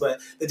that place.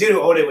 But the dude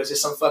who owned it was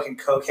just some fucking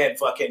cokehead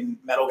fucking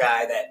metal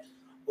guy that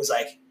was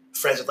like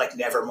friends with like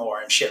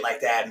Nevermore and shit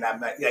like that. And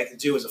I'm like the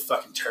dude was a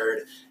fucking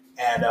turd.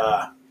 And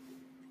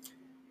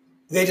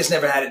they just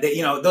never had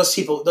it. Those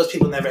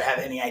people never have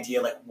any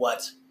idea like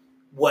what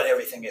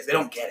everything is. They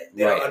don't get it.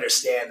 They don't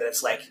understand that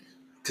it's like.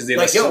 Because they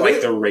listen to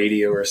like the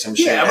radio or some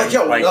shit. Yeah, I'm like,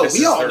 yo, like, no,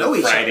 we all know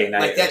each Friday other.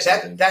 night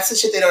Like that's the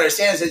shit they don't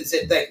understand is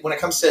that like, when it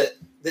comes to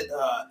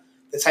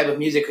the type of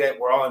music that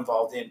we're all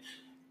involved in,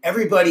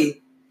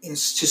 everybody to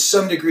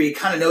some degree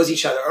kind of knows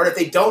each other. Or if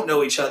they don't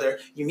know each other,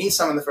 you meet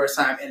someone the first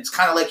time and it's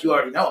kind of like you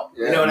already know.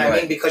 Yeah, you know what I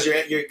mean? Because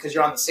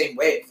you're on the same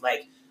wave.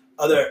 Like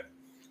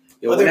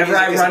whenever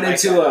I run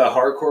into a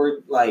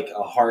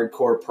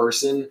hardcore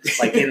person,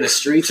 like in the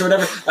streets or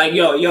whatever, like,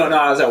 no,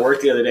 I was at work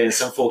the other day and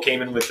some fool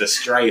came in with the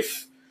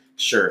Strife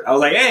shirt. I was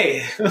like,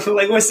 hey,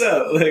 like, what's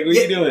up? Like, what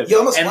you doing?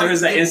 And there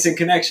was that instant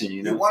connection,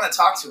 You want to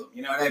talk to him,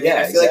 you know what I mean? Yeah,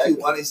 I feel exactly. like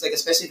you want to, like,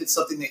 especially if it's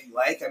something that you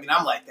like. I mean,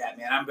 I'm like that,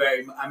 man. I'm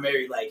very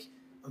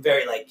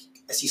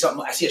I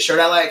see a shirt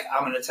I like,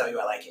 I'm going to tell you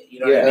I like it. You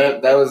know what I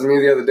mean? That was me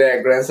the other day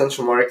at Grand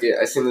Central Market.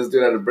 I seen this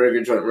dude at a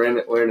burger joint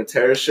wearing a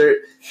terror shirt.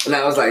 And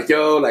I was like,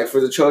 yo, like, for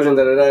the children,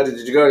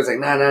 did you go? He's like,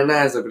 nah.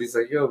 But he's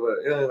like, yo,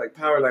 but, like,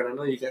 Powerline, I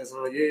know you guys.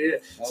 I'm like, yeah.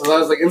 So that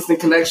was, like, instant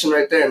connection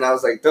right there. And I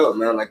was like, dope,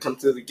 man. Like, come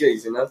to the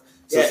gigs, So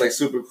it's, like,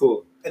 super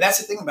cool. And that's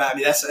the thing about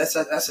it. That's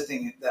the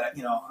thing that,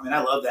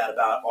 I love that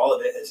about all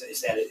of it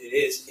is that it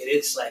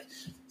is, like,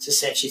 it's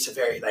essentially, it's a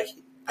very, like,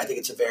 I think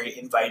it's a very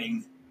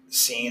inviting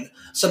scene.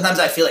 Sometimes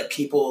I feel like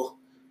people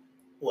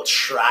will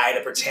try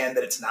to pretend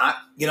that it's not,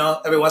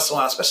 every once in a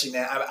while, especially,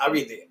 man, I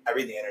read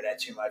the internet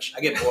too much. I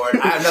get bored.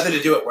 I have nothing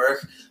to do at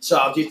work. So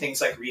I'll do things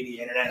like read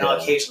the internet and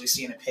I'll occasionally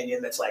see an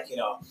opinion that's like,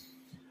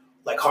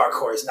 like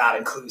hardcore is not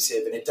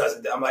inclusive and it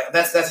doesn't, I'm like,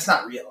 that's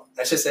not real.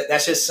 That's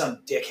just some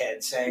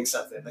dickhead saying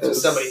something.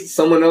 That's just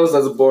someone else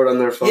that's bored on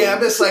their phone. Yeah. I'm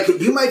just like,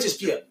 you might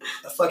just be a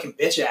fucking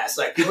bitch ass.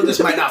 Like people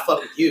just might not fuck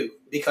with you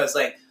because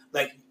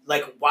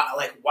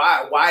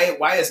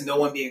why is no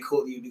one being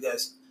cool to you?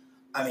 Because,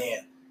 I mean,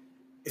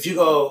 if you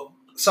go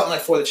something like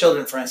For the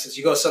Children, for instance,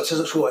 you go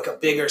to like a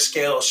bigger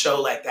scale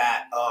show like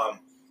that.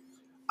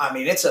 I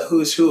mean, it's a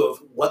who's who of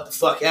what the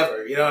fuck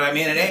ever. You know what I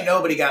mean? And ain't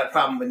nobody got a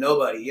problem with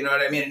nobody. You know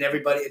what I mean? And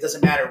everybody, it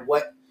doesn't matter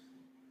what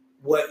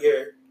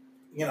you're,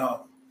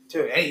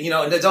 doing.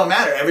 And it don't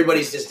matter.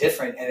 Everybody's just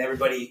different, and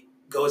everybody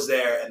goes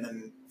there, and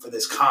then for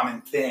this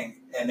common thing,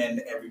 and then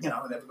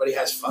and everybody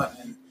has fun.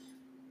 And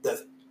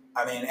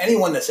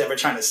anyone that's ever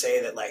trying to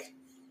say that like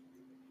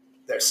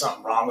there's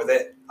something wrong with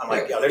it, I'm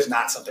like, yo, there's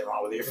not something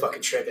wrong with it. You're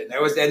fucking tripping.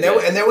 There was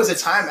a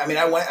time. I mean,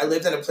 I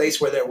lived in a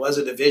place where there was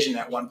a division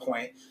at one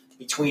point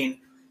between,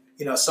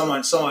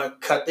 someone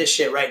cut this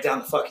shit right down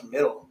the fucking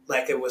middle.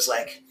 Like it was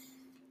like,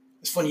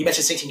 it's funny. You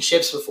mentioned 16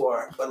 Ships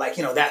before, but like,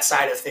 that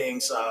side of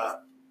things,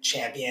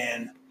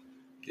 Champion.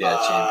 Yeah,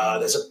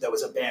 Champion. There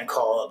was a band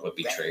called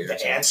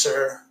The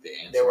Answer.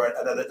 There were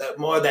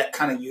more of that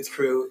kind of youth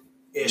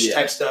crew-ish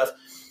type stuff.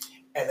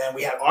 And then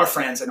we had our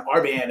friends and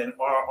our band and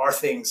our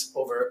things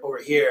over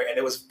here, and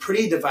it was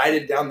pretty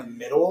divided down the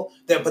middle.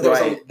 But there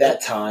was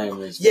that time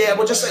was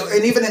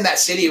and even in that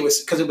city, it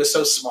was because it was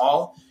so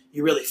small,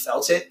 you really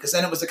felt it. Because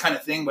then it was the kind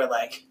of thing where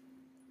like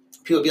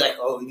people would be like,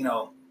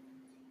 oh,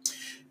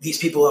 these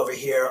people over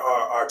here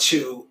are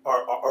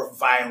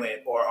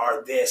violent or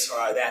are this or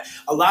are that.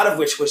 A lot of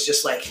which was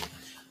just like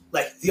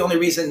the only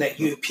reason that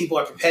people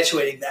are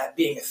perpetuating that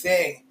being a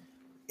thing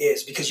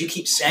is because you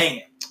keep saying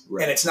it.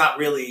 Right. And it's not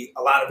really,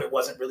 a lot of it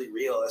wasn't really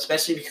real,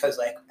 especially because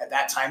like at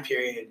that time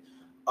period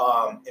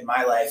in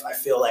my life, I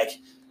feel like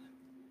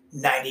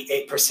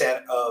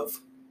 98%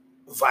 of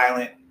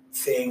violent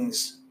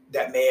things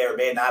that may or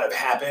may not have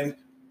happened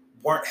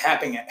weren't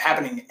happening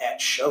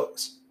at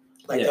shows.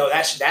 Like though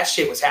that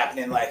shit was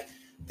happening, like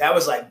that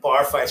was like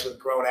bar fights with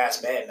grown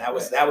ass men. That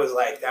was and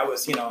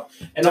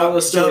all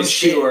those stories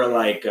too are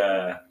like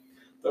they're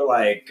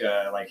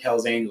like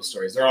Hell's Angel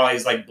stories. They're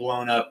always like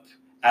blown up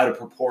out of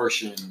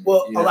proportion.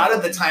 Well, a lot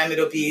of the time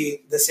it'll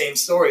be the same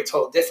story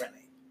told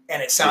differently.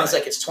 And it sounds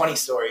like it's 20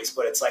 stories,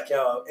 but it's like,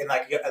 and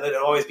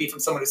it'll always be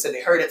from someone who said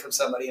they heard it from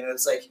somebody. And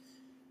it's like,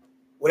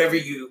 whatever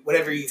you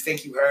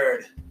think you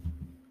heard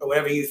or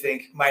whatever you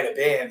think might have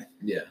been,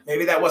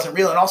 maybe that wasn't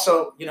real. And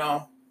also,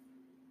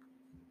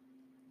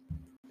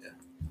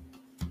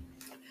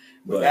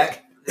 we're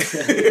back.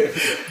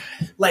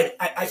 Like,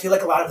 I feel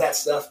like a lot of that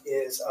stuff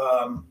is,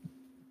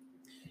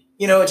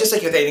 you know, just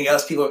like with anything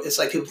else, it's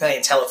like people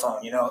playing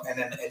telephone, you know, and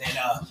then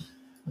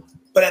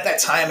but at that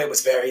time it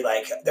was very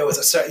like there was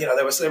a certain, you know,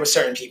 there were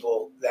certain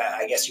people that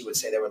I guess you would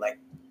say they were like,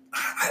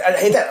 I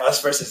hate that us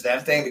versus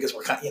them thing because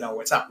we're kind of, you know,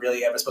 it's not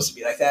really ever supposed to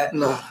be like that.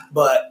 No.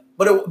 But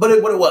it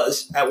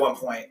was at one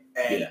point,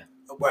 and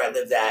where I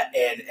lived at,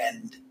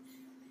 and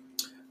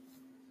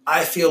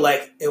I feel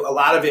like a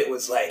lot of it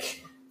was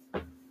like,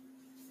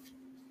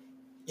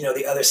 you know,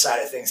 the other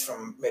side of things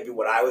from maybe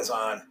what I was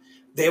on.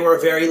 They were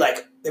very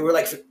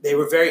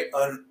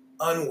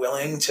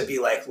unwilling to be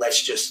like,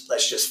 let's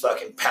just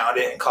fucking pound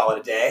it and call it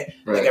a day.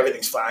 Right. Like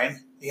everything's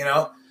fine, you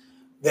know.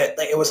 That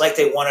like it was like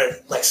they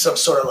wanted like some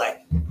sort of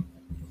like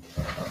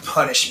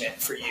punishment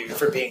for you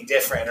for being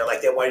different, or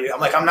like they wanted you. I'm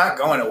like, I'm not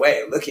going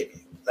away. Look at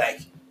me.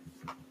 Like,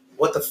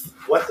 what the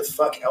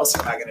fuck else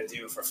am I gonna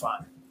do for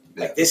fun?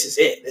 Like, this is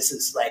it. This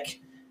is like,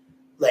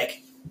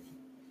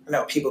 I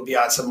know people be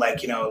on some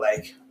like, you know,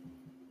 like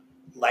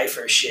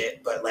lifer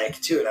shit, but like,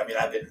 dude, I mean,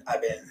 I've been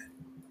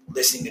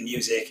listening to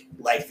music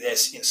like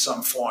this in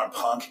some form,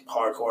 punk,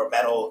 hardcore,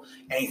 metal,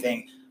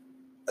 anything,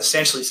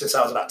 essentially since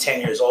I was about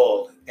 10 years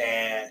old.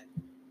 And,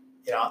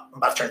 you know, I'm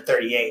about to turn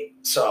 38.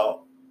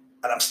 So,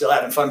 and I'm still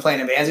having fun playing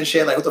in bands and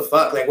shit. Like, what the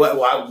fuck? Like,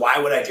 why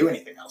would I do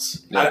anything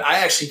else? Yeah. I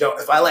actually don't.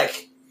 If I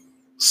like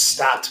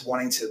stopped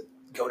wanting to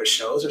go to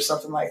shows or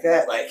something like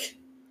that, like,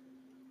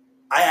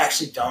 I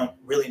actually don't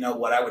really know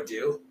what I would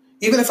do.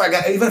 Even if I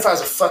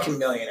was a fucking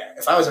millionaire,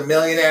 if I was a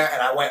millionaire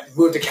and I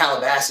moved to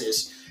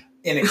Calabasas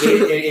in a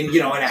in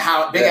a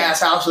house, big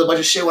ass house with a bunch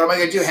of shit, what am I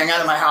gonna do? Hang out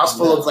in my house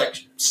full of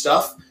like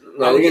stuff?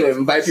 No, you're gonna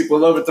invite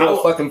people over, throw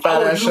a fucking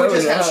fat ass show.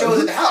 Just have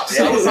shows at the house.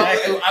 Yeah,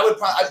 I would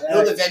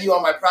build a venue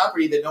on my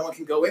property that no one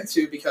can go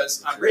into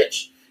because I'm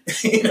rich.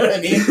 You know what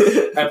I mean?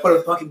 I put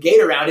a fucking gate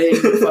around it,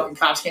 and the fucking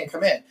cops can't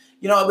come in.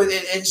 You know, but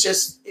it's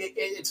just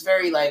it's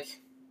very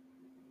like,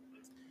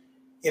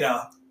 you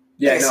know.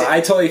 Yeah, no, I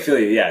totally feel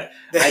you. Yeah,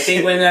 I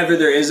think whenever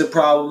there is a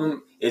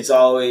problem, it's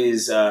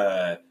always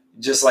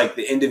just like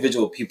the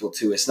individual people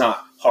too. It's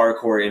not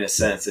hardcore in a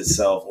sense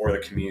itself or the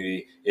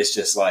community. It's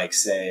just like,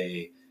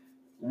 say,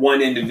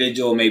 one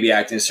individual maybe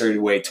acting a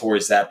certain way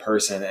towards that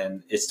person,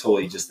 and it's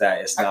totally just that.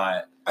 It's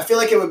not. I feel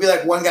like it would be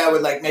like one guy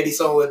would like, maybe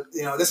someone would,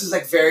 you know, this is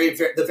like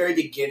the very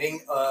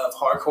beginning of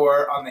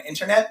hardcore on the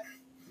internet,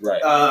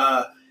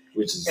 right?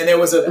 Which is, and there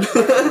was a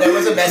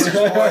message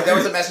board. There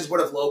was a message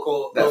board of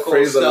local stuff.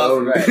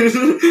 Alone, right?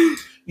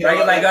 You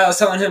know, like I was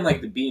telling him,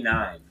 like the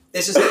B9.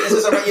 This is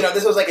you know,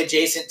 this was like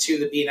adjacent to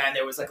the B9.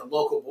 There was like a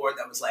local board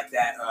that was like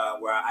that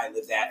where I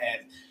lived at,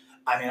 and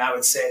I mean, I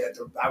would say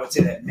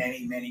that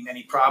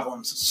many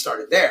problems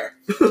started there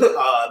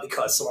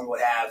because someone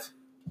would have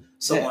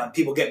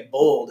people get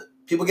bold.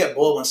 People get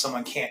bold when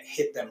someone can't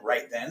hit them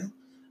right then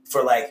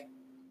for like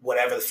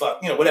whatever the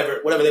fuck, you know,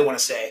 whatever they want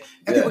to say,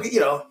 and people get, you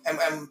know,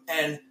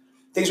 and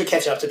things would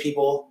catch up to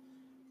people,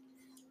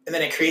 and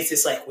then it creates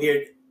this like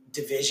weird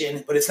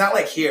division. But it's not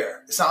like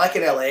here. It's not like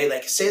in LA.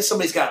 Like, say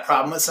somebody's got a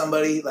problem with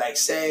somebody. Like,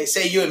 say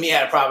you and me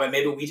had a problem, and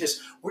maybe we're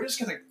just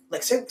gonna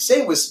like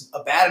say it was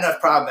a bad enough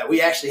problem that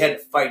we actually had to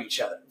fight each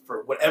other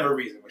for whatever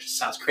reason, which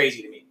sounds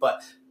crazy to me,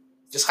 but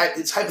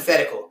it's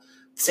hypothetical.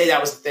 Say that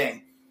was the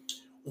thing.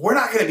 We're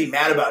not going to be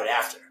mad about it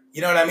after.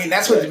 You know what I mean?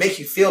 That's what make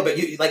you feel, but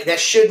that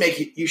should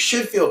make you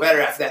should feel better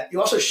after that. You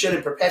also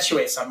shouldn't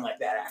perpetuate something like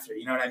that after.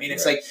 You know what I mean?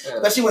 It's like,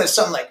 especially when it's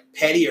something like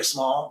petty or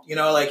small, you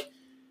know, like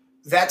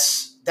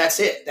that's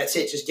it. That's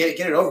it. Just get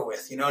it over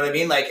with. You know what I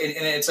mean? Like, and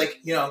it's like,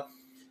 you know,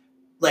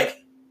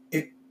 like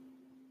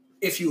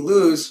if you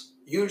lose,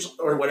 usually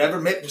or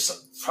whatever,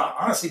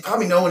 honestly,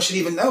 probably no one should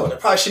even know. There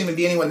probably shouldn't even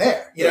be anyone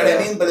there. You know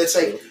what I mean? But it's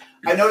like,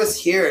 I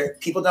noticed here,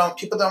 people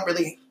don't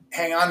really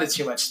hang on to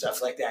too much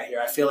stuff like that here.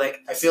 I feel like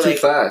it's too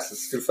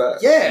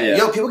fast. Yeah.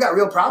 Yo, people got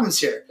real problems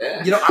here.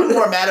 Yeah. You know, I'm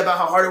more mad about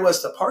how hard it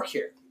was to park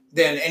here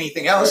than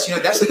anything else. You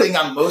know, that's the thing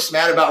I'm most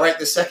mad about right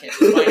this second,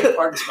 is finding a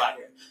parking spot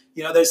here.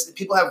 You know, I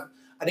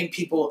think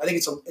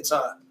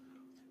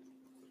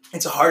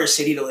it's a harder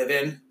city to live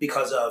in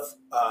because of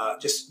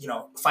just, you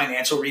know,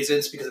 financial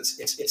reasons,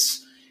 because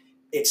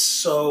it's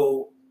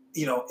so,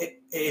 you know,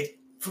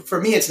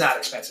 for me, it's not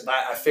expensive.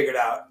 I figured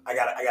out I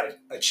got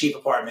a cheap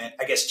apartment,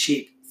 I guess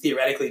cheap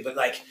theoretically, but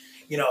like,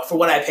 you know, for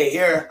what I pay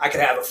here, I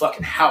could have a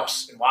fucking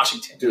house in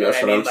Washington. Dude,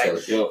 that's what I'm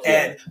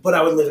saying. But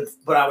I would live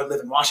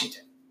in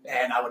Washington,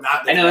 and I would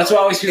not. I know that's what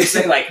always people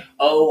say, like,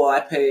 oh, well,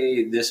 I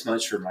pay this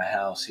much for my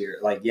house here.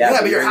 Like,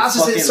 but your house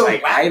is in some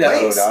like Idaho,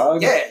 place.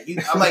 Dog. Yeah,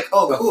 I'm like,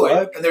 oh, cool,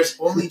 and there's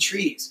only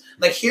trees.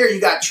 Like here,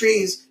 you got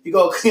trees. You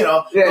go, you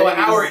know, go an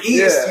hour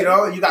east. You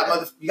know, you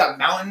got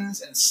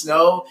mountains and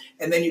snow,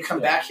 and then you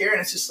come back here,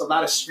 and it's just a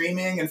lot of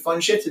screaming and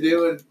fun shit to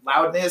do and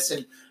loudness,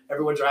 and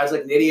everyone drives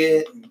like an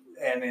idiot,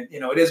 and you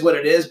know, it is what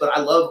it is. But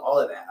I love all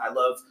of that. I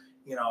love,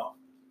 you know,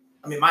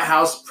 I mean, my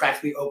house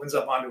practically opens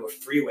up onto a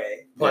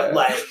freeway, but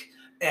like,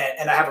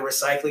 and I have a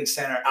recycling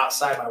center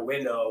outside my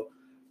window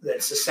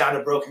that's the sound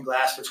of broken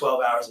glass for 12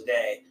 hours a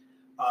day,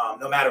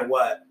 no matter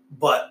what.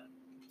 But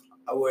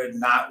I would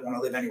not want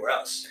to live anywhere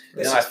else.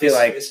 I feel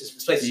like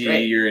this place is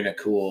great. You're in a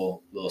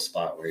cool little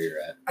spot where you're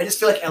at. I just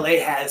feel like LA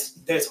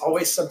there's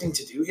always something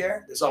to do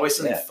here. There's always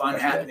something fun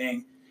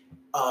happening.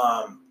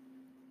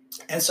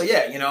 And so,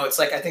 yeah, it's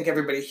like, I think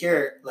everybody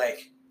here,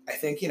 like, I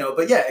think,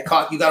 but yeah,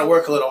 you got to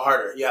work a little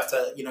harder. You have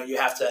to, you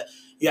have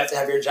to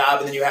have your job,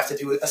 and then you have to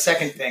do a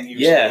second thing.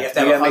 Usually. Yeah. You have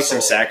to make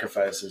some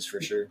sacrifices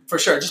for sure. For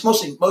sure. Just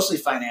mostly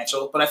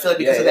financial. But I feel like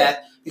because of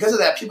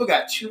that, people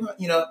got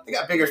they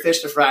got bigger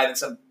fish to fry than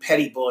some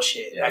petty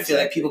bullshit. Yeah, I feel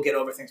like people get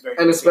over things very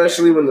quickly. And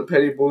especially when the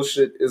petty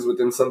bullshit is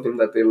within something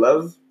that they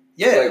love.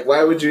 Yeah. Like,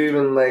 why would you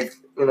even, like,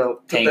 put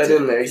that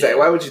in there? Exactly.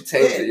 Why would you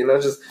taint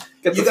it? Just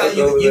get the fuck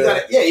over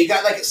there. You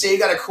got, like, say you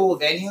got a cool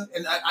venue,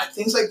 and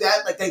things like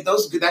that, like,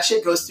 that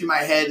shit goes through my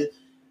head.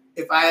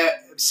 If I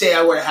say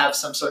I were to have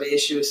some sort of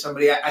issue with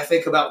somebody, I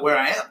think about where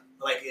I am.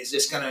 Like, is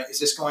this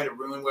going to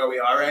ruin where we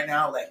are right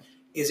now? Like,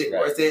 is it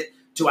worth it?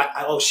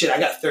 Oh shit, I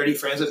got 30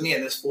 friends with me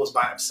and this fool's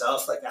by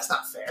himself. Like, that's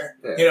not fair.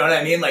 Yeah. You know what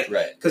I mean? Like,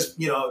 because,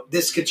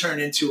 this could turn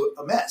into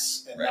a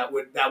mess, and that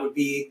would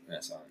be,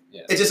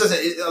 it just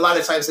doesn't, a lot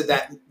of times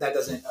that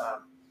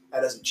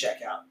doesn't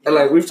check out. And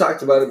like, we've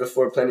talked about it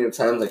before plenty of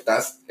times. Like,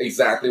 that's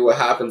exactly what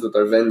happens with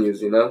our venues,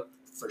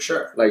 For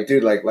sure. Like,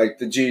 dude, like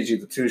the Gigi,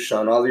 the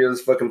Tucson, all the other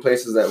fucking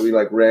places that we,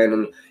 like, ran,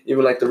 and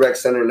even, like, the rec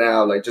center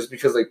now, like, just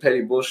because, like,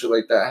 petty bullshit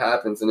like that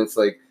happens, and it's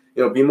like,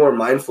 be more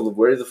mindful of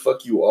where the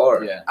fuck you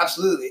are. Yeah,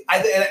 absolutely.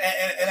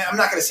 And I'm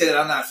not going to say that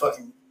I'm not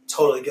fucking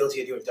totally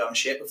guilty of doing dumb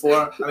shit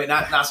before. I mean,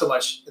 not so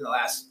much in the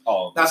last,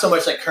 not so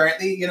much like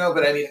currently,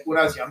 but I mean, when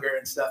I was younger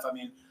and stuff, I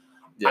mean,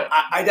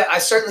 I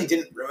certainly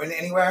didn't ruin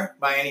anywhere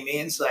by any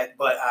means, like,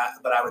 but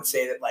I would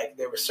say that, like,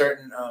 there were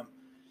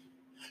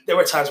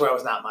times where I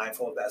was not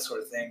mindful of that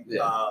sort of thing.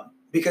 Yeah.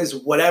 Because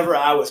whatever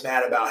I was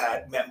mad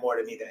about meant more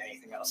to me than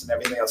anything else, and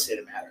everything else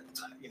didn't matter at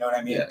the time. You know what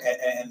I mean? Yeah.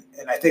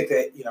 And I think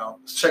that,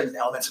 certain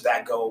elements of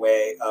that go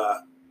away.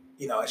 As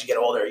you get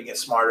older, you get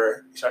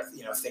smarter. You start,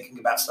 thinking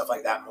about stuff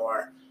like that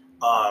more.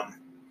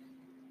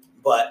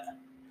 But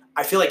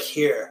I feel like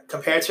here,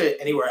 compared to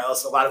anywhere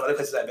else, a lot of other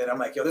places I've been, I'm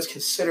like, there's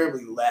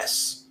considerably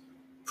less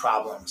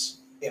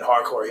problems in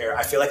hardcore here.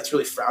 I feel like it's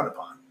really frowned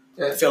upon.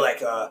 Yeah. I feel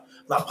like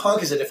now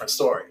punk is a different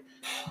story.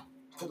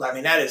 I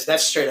mean,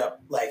 that's straight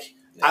up, like,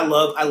 I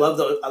love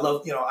those. I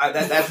love,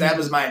 that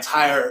was my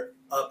entire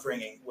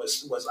upbringing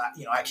was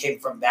I came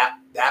from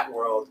that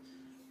world.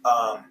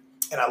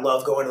 And I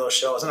love going to those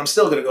shows, and I'm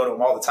still going to go to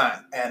them all the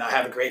time. And I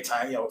have a great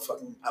time,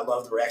 I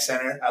love the rec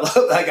center. I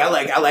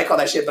like all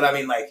that shit. But I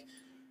mean, like,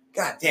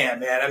 God damn,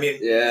 man. I mean,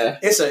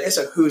 it's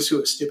a who's who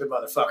of stupid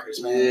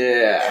motherfuckers, man.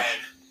 Yeah.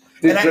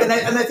 And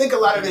I think a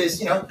lot of it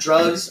is,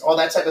 drugs, all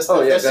that type of stuff.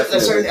 Oh, yeah,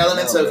 there's certain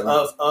elements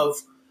of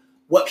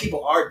what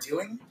people are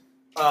doing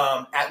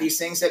at these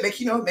things that makes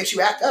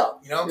you act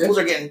out. Fools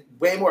are getting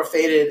way more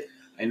faded.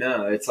 I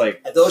know. It's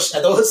like at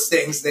those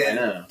things. Then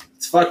I know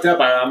it's fucked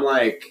up. I'm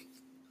like,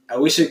 I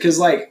wish it, because,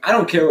 like, I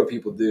don't care what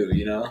people do,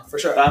 For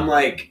sure. But I'm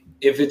like,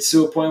 if it's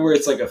to a point where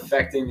it's, like,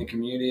 affecting the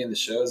community and the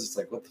shows, it's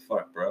like, what the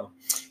fuck, bro?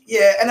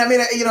 Yeah, and I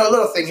mean, a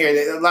little thing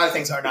here. A lot of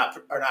things are not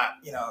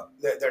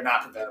they're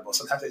not preventable.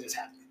 Sometimes they just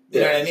happen.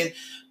 You know what I mean?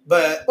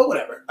 But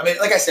whatever. I mean,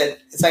 like I said,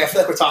 it's like I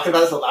feel like we're talking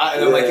about this a lot,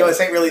 and I'm like, this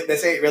ain't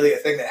really a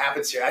thing that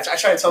happens here. I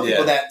try to tell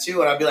people that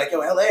too, and I'll be like,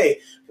 LA, you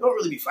don't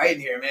really be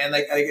fighting here, man.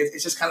 Like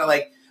it's just kind of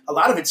like a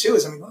lot of it too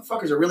is, I mean,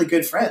 motherfuckers are really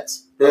good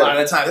friends a lot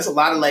of the time. There's a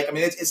lot of, like, I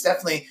mean, it's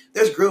definitely,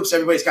 there's groups,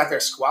 everybody's got their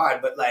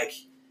squad, but, like,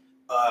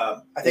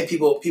 I think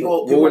people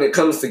when it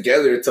comes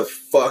together, it's a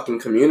fucking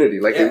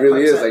community. Like, it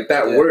really is. Like,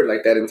 that word,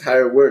 like, that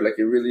entire word, like,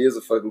 it really is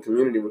a fucking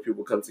community when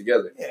people come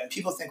together. Yeah, and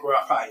people think we're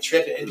all probably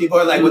tripping. And people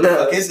are like, what the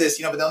fuck is this?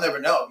 But they'll never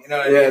know. You know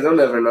what I mean? Yeah, they'll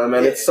never know,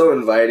 man. Yeah. It's so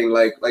inviting.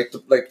 Like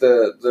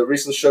the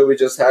recent show we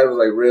just had with,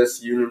 like,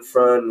 Risk, Union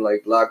Front,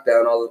 like,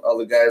 Lockdown, all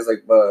the guys,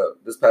 like,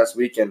 this past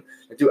weekend.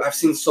 Like, dude, I've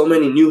seen so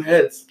many new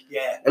heads.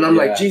 Yeah. And I'm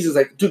like, Jesus,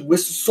 like, dude, we're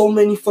so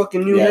many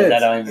fucking new heads.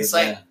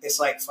 It's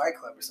like Fight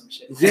Club or some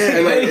shit. Yeah,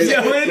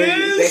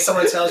 and like,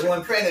 someone tells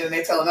one friend, and then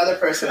they tell another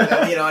person, and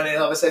then, and then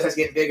all of a sudden it's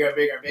getting bigger and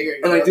bigger and bigger.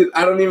 And like, dude,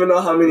 I don't even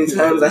know how many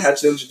times I had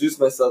to introduce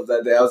myself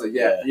that day. I was like,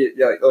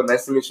 like, oh,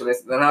 nice to meet you.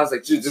 And I was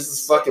like, dude, this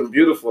is fucking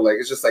beautiful. Like,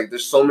 it's just like,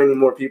 there's so many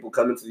more people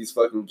coming to these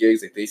fucking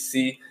gigs. Like, they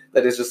see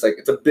that it's just like,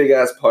 it's a big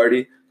ass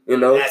party,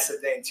 That's the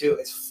thing too.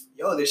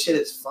 This shit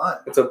is fun.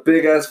 It's a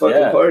big ass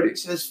fucking party.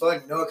 This shit is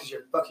fun, because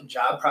your fucking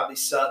job probably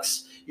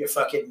sucks. Your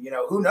fucking,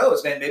 who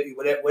knows, man? Maybe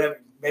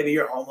whatever. Maybe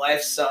your home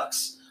life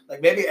sucks.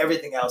 Like, maybe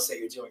everything else that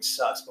you're doing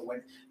sucks. But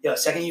when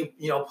second you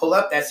pull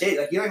up, that's it.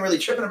 Like, you ain't really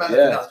tripping about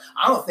nothing else.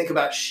 I don't think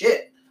about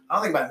shit. I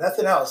don't think about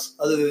nothing else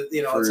other than it's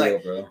real,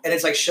 like, bro. And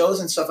it's like shows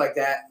and stuff like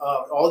that.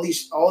 All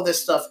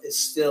this stuff is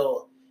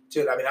still,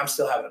 dude. I mean, I'm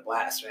still having a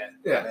blast, man.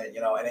 Yeah. And,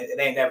 and it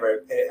ain't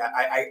never.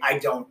 I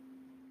don't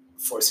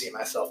foresee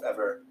myself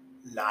ever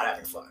not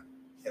having fun,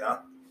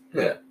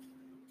 Yeah.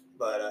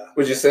 But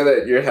would you say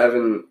that you're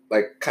having,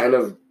 like, kind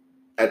of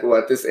at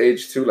this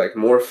age too, like,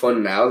 more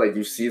fun now? Like,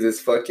 you see this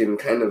fucking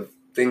kind of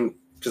thing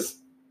just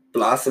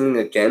blossoming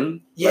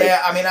again?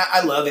 Yeah, I mean,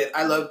 I love it.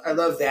 I love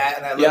that,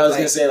 and I love. Yeah, I was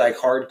gonna say, like,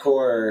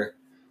 hardcore,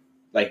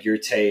 like, your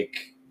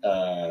take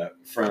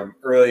from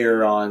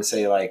earlier on,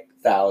 say like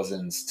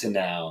thousands to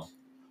now?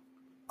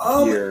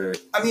 Your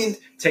I mean,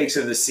 takes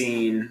of the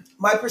scene.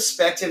 my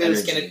perspective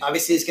is Energy.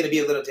 it's gonna be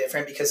a little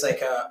different because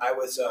like I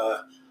was in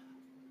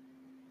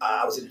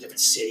a different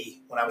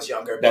city when I was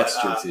younger. That's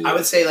but, true too. I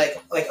would say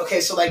like okay,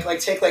 so like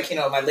take like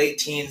my late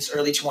teens,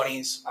 early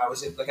 20s. I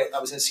was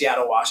in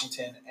Seattle,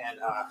 Washington, and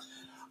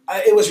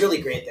it was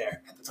really great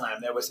there at the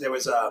time. There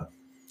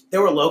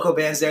were local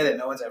bands there that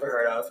no one's ever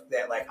heard of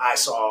that like I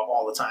saw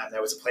all the time.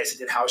 There was a place that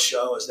did house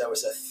shows. There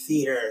was a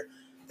theater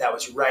that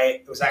was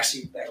it was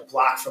actually like a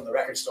block from the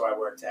record store I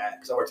worked at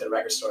because I worked at a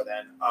record store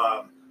then.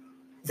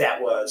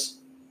 That was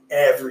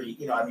every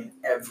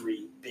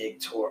big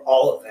tour,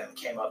 all of them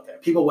came up there.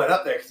 People went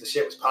up there because the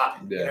shit was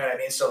popping. Yeah. You know what I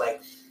mean? So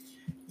like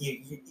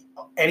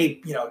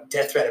any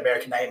Death Threat,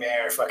 American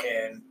Nightmare,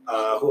 fucking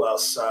who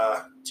else?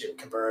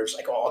 Converge,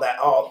 like all that,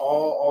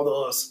 all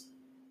those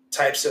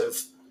types of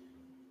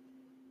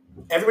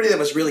everybody that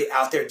was really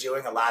out there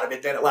doing a lot of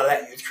it. Then a lot of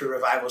that Youth Crew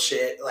revival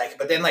shit, like.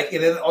 But then like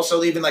and then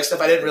also even like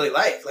stuff I didn't really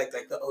like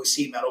the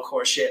OC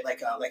metalcore shit,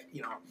 like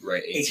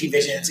right, AT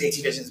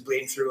Visions,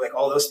 Bleeding Through, like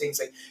all those things,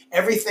 like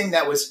everything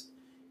that was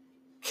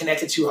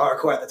connected to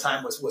hardcore at the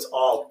time was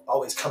all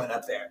always coming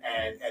up there,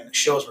 and the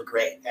shows were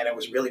great, and it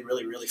was really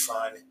really really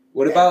fun.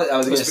 What about? I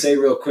was going to say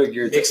real quick.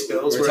 We're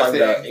talking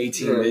about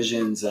 18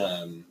 Visions.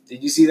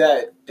 Did you see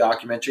that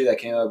documentary that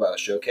came out about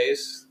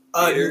Showcase?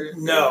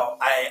 No,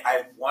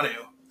 I want to.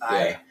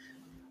 Yeah.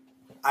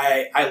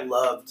 I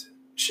loved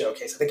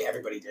Showcase. I think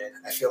everybody did.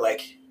 I feel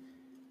like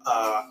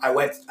I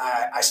went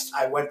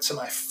to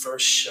my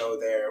first show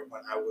there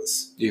when I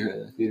was. You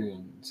heard the theater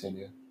in San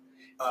Diego?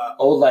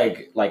 Old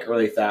like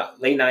late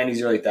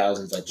 90s, early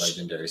 2000s, like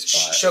legendary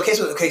spot. Showcase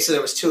was okay. So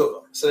there was two of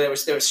them. So there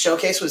was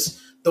Showcase was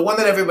the one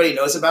that everybody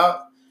knows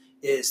about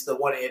is the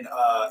one in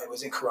it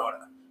was in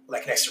Corona,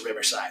 like next to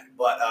Riverside.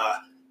 But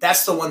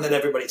that's the one that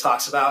everybody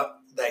talks about,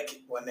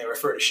 like when they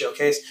refer to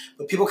Showcase.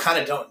 But people kind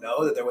of don't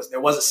know that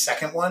there was a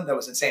second one that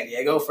was in San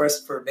Diego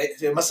first.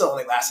 It must have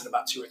only lasted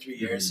about 2 or 3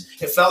 years.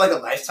 Mm-hmm. It felt like a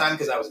lifetime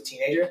because I was a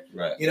teenager,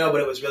 right?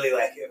 But it was really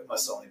like it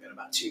must have only been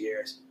about 2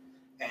 years.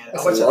 And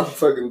that's a long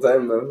fucking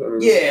time though. I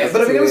mean,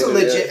 it was a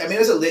legit. Yeah. I mean, it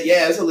was a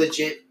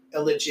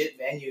legit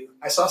venue.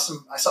 I saw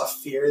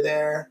Fear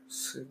there.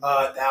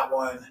 That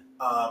one.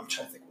 I'm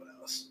trying to think what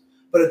else.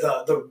 But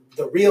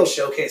the real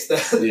Showcase,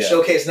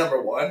 Showcase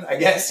 #1, I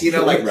guess.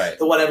 Right.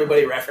 The one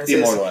everybody references.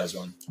 The immortalized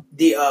one.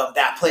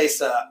 That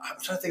place. I'm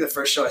trying to think of the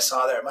first show I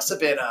saw there. It must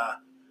have been. I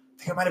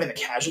think it might have been the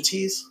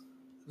Casualties.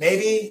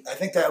 Maybe. I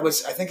think that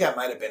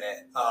might have been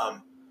it.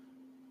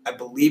 I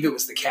believe it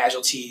was the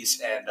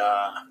Casualties and.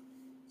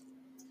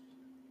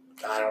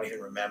 I don't even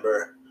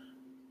remember.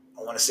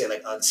 I want to say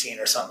like Unseen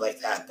or something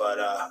like that, but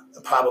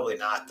probably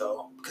not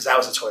though, because that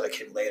was a tour that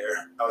came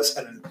later.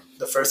 And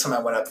the first time I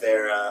went up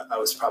there, I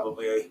was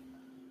probably,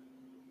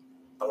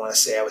 I want to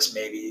say I was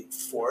maybe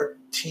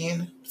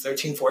 13,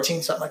 14,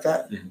 something like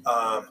that.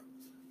 Mm-hmm.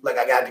 Like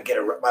I got to get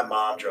my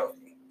mom drove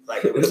me.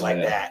 Like it was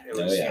like that. It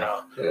was,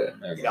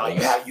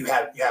 you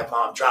have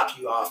mom drop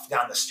you off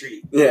down the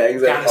street. Yeah,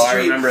 exactly. Down the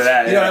street. I remember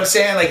that. You know what I'm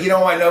saying? Like you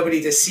don't want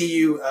nobody to see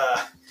you.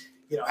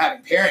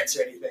 Having parents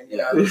or anything,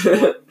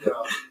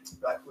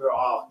 like we were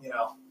all,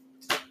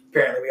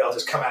 apparently we all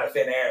just come out of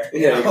thin air.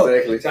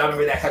 Exactly. So I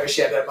remember that type of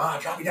shit. Like,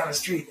 Mom, drop me down the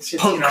street. It's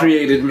just, Punk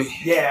created me.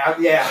 Yeah.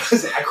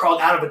 I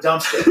crawled out of a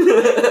dumpster.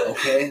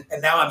 Okay.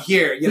 And now I'm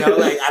here.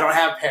 Like I don't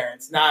have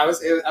parents. I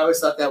always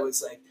thought that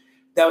was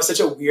such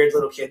a weird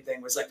little kid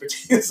thing.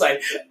 It's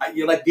like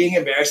you're like being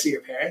embarrassed of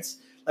your parents.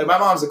 Like my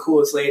mom's the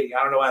coolest lady.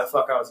 I don't know why the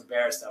fuck I was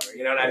embarrassed of her.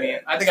 You know what I mean?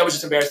 I think I was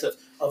just embarrassed of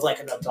like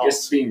an adult.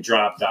 Just being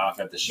dropped off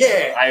at the show.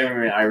 Yeah, I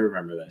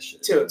remember that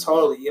shit. Too,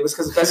 totally. It was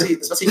because especially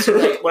too,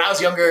 like when I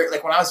was younger. So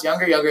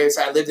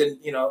I lived in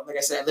like I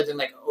said, I lived in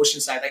like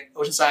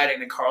Oceanside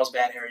and in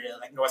Carlsbad area,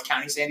 like North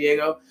County, San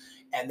Diego,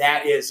 and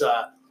that is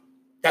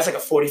that's like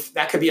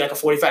that could be like a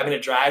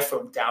 45-minute drive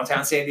from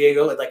downtown San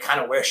Diego, like kind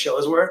of where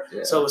shows were.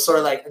 Yeah. So it was sort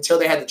of like until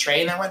they had the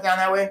train that went down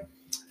that way.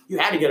 You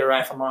had to get a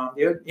ride from mom,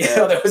 dude.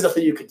 There was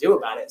nothing you could do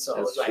about it. So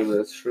That's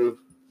true.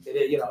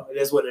 It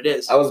is what it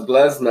is. I was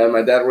blessed, man.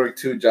 My dad worked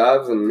 2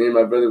 jobs, and me and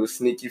my brother were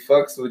sneaky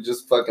fucks. We'd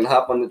just fucking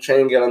hop on the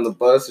train, get on the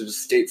bus, or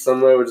just skate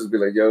somewhere. We'd just be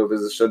like, "Yo,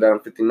 there's a show down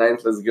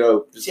 59th. Let's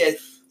go."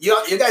 You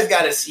guys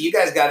got to see. You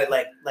guys got it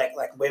like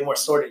way more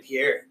sorted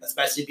here,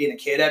 especially being a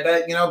kid. I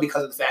bet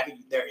because of the fact that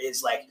there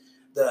is like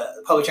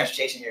the public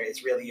transportation here.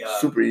 It's really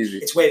super easy.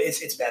 It's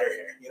better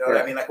here. You know what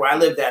I mean? Like where I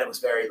lived at, it was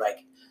very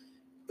like.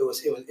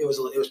 It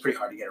was pretty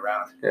hard to get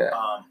around. Yeah.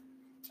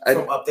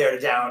 From up there to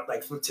down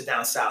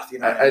south.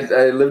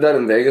 I lived out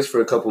in Vegas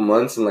for a couple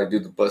months, and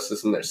the bus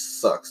system there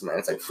sucks, man.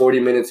 It's like 40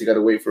 minutes you got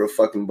to wait for a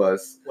fucking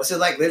bus. What's it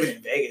like living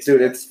in Vegas,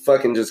 dude? Man? It's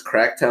fucking just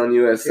Cracktown,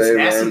 USA. It's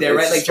nasty man. there,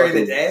 right? Like during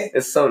the day.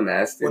 It's so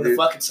nasty. When the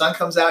fucking sun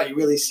comes out, you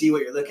really see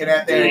what you're looking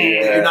at there.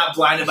 Yeah. You're not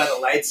blinded by the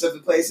lights of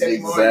the place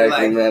anymore.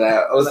 Exactly, man.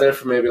 I was there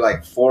for maybe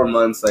 4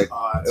 months. It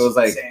was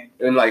insane.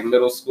 In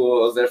middle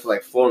school. I was there for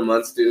 4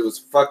 months, dude. It was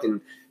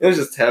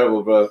just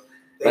terrible, bro.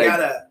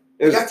 It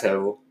was just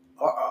terrible.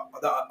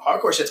 the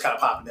hardcore shit's kind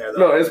of popping there, though.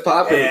 No, it's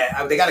popping.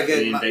 Yeah, they got a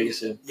good. In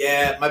Vegas,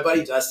 Yeah, my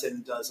buddy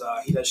Dustin does.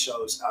 He does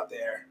shows out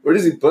there. Where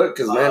does he book?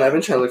 Because man, I've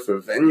been trying to look for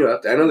a venue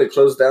out there. I know they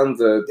closed down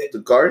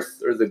the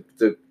Garth or the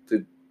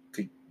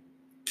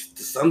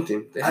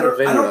something. They had a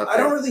venue out there. I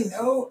don't really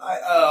know.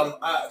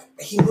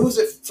 He moves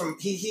it from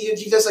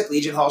he does like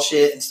Legion Hall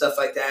shit and stuff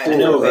like that. I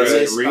know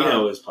Vegas,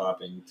 Reno is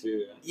popping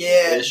too.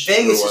 Yeah,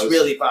 Vegas is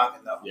really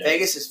popping though. Yeah.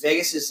 Vegas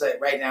is like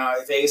right now.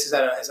 Vegas is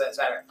at a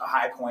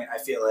high point. I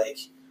feel like,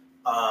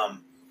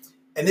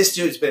 and this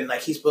dude's been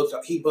like he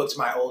booked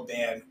my old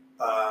band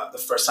the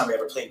first time we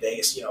ever played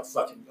Vegas.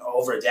 Fucking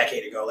over a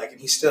decade ago. Like,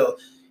 and he's still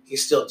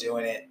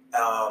doing it.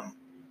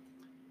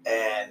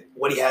 And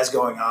what he has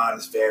going on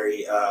is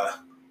very.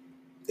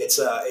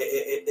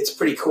 It's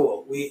pretty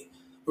cool. We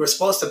were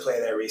supposed to play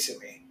there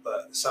recently,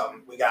 but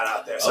we got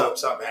out there.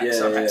 Something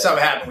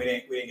happened. We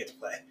didn't get to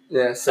play.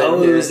 Yeah. It So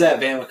was that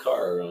Van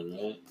McCarr run,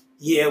 right?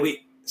 Yeah,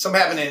 something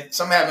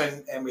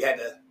happened, and we had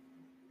to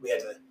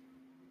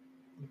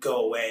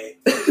go away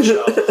from the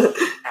show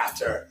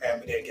after,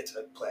 and we didn't get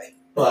to play.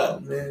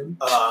 But man.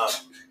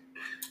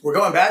 We're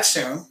going back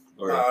soon.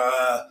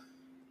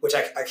 Which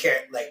I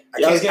can't like.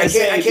 I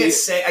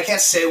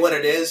can't say what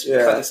it is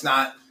because it's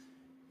not.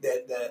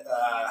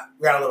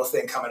 We got a little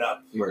thing coming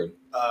up. Word.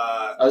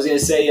 I was gonna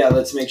say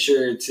let's make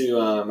sure to.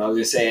 I was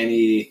gonna say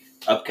any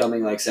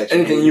upcoming like section.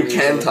 Anything you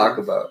can talk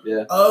about.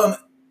 Yeah.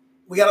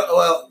 We got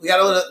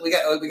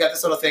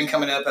this little thing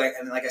coming up,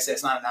 and like I said,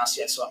 it's not announced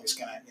yet, so I'm just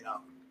gonna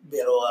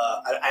it'll.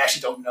 I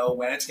actually don't know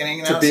when it's getting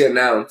announced. To be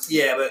announced.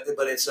 Yeah,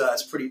 but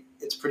it's pretty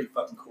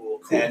fucking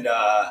cool. And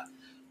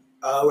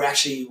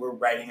we're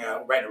writing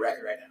a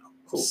record right now.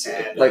 Cool.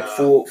 And, like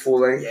full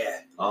length. Yeah.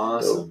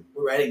 Awesome.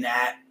 We're writing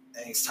that. I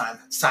think it's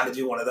time to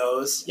do one of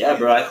those. Yeah,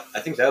 bro. I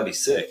think that would be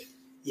sick.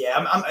 Yeah,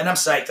 I'm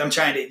psyched. I'm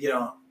trying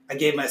to, I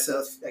gave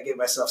myself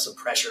some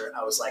pressure.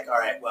 I was like, all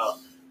right,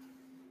 well,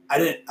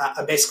 I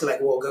basically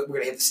like, well, we're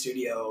gonna hit the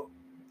studio.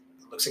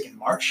 It looks like in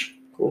March.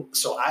 Cool.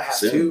 So I have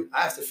to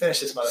finish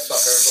this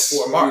motherfucker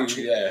before March.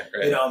 Yeah,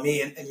 right.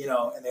 Me and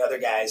the other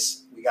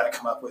guys, we got to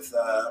come up with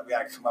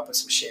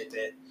some shit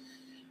that.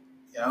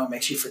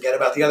 Makes you forget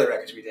about the other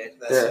records we did.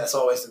 That's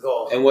always the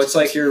goal. And what's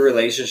like your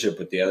relationship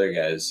with the other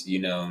guys?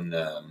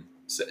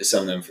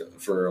 Some of them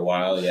for a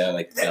while. Yeah,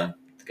 like the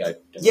guy.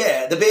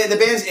 Yeah, the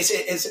band's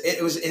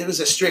it was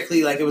a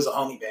strictly like it was a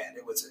homie band.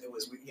 It was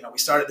we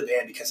started the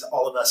band because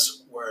all of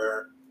us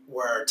were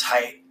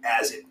tight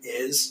as it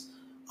is,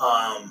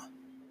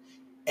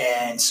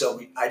 and so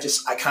I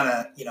just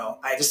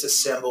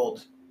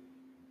assembled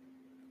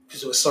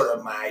because it was sort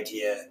of my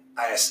idea.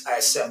 I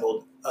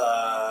assembled.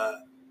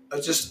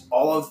 Just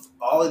all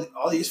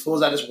these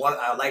fools I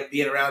like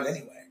being around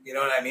anyway. You know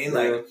what I mean?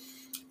 Like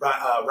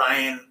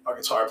Ryan, our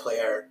guitar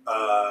player,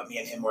 me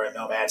and him were in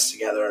Nomads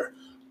together.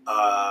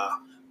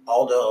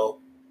 Aldo,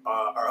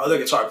 our other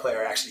guitar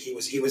player, actually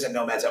he was in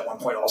Nomads at one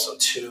point also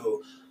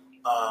too.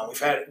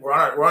 We're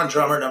on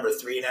drummer number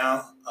 3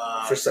 now.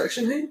 For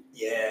Section Hate?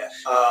 Yeah.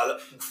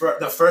 For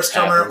the first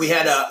drummer we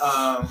had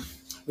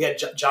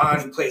John,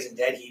 who plays in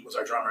Dead Heat, was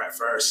our drummer at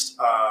first.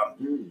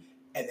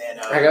 And then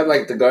I got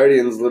like the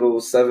Guardians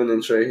little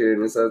 7-inch right here,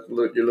 and it's that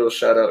your little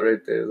shout out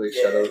right there, like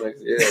shout out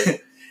next. Yeah.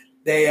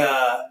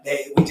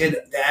 we did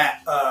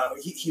that.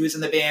 He was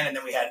in the band, and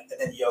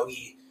then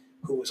Yogi,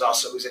 who was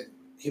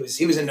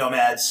in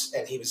Nomads,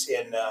 and he's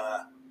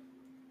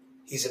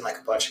in like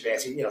a bunch of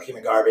bands.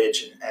 Human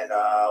Garbage, and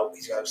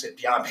he's got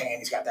Beyond Pain.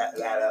 He's got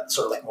that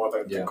sort of like more of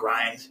a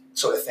grind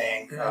sort of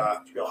thing,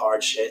 real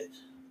hard shit.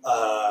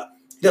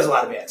 He does a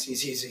lot of bands.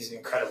 He's an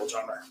incredible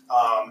drummer.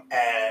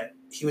 And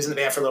he was in the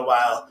band for a little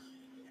while,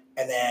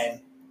 and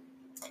then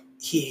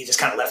he just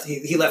kind of left.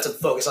 He left to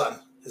focus on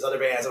his other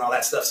bands and all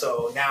that stuff.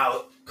 So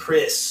now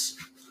Chris,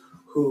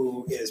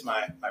 who is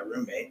my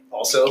roommate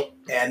also,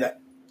 and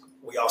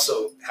we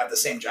also have the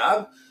same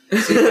job.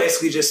 So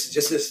basically just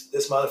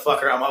this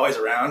motherfucker I'm always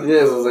around.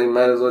 Yeah, so like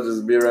might as well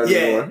just be around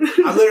more.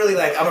 I'm literally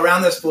like I'm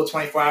around this fool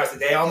 24 hours a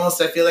day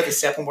almost. I feel like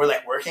except when we're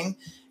like working.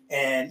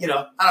 And I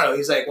don't know.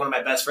 He's like one of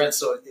my best friends,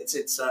 so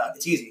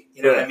it's easy.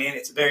 You know what I mean?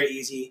 It's very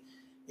easy.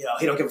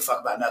 He don't give a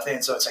fuck about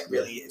nothing. So it's like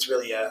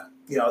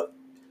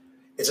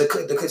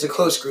it's a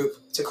close group.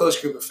 It's a close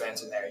group of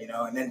friends in there.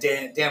 And then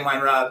Dan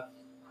Weinrob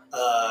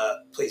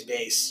plays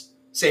bass.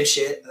 Same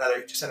shit.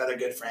 Another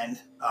good friend.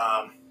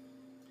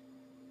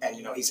 And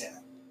he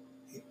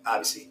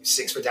obviously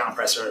sings for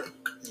Downpressor.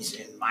 He's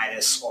in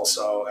Minus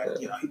also, and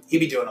he'd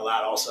be doing a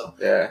lot also.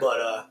 Yeah,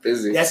 but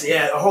busy.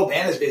 Our whole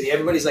band is busy.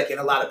 Everybody's like in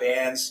a lot of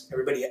bands.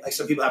 Everybody, like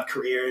some people have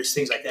careers,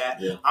 things like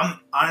that. Yeah. I'm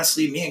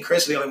honestly, me and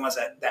Chris are the only ones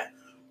that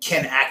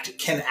can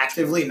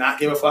actively not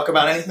give a fuck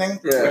about anything.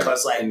 Yeah.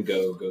 Because like and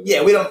go.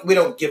 Yeah, we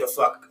don't give a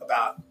fuck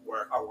about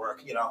our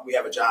work. We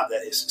have a job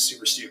that is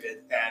super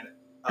stupid and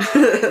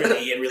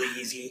really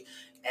easy,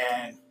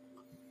 and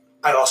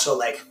I also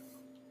like.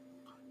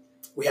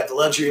 We have the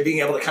luxury of being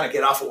able to kind of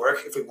get off of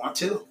work if we want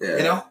to,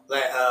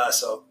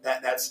 so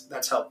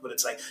that's helpful. But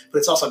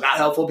it's also not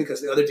helpful because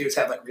the other dudes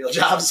have like real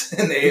jobs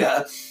and they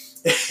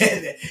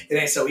it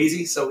ain't so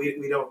easy. So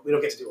we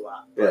don't get to do a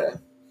lot. Yeah.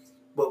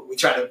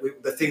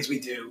 what the things we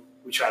do,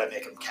 we try to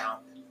make them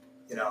count.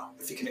 You know,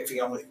 if you can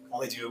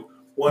only do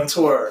one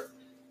tour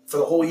for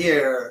the whole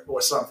year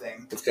or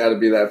something, it's got to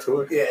be that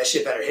tour. Yeah, that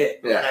shit better hit.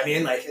 Yeah. You know what I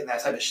mean? Like, and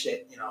that type of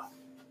shit, you know.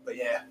 But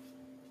yeah,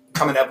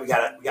 coming up, we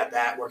got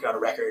that, working on a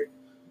record.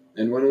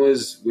 And when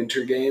was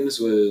Winter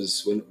Games? When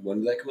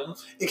did that come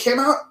out? It came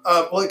out,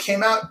 it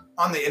came out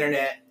on the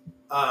internet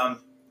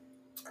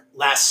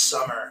last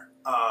summer.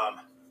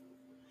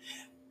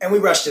 And we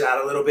rushed it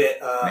out a little bit.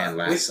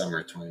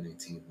 Summer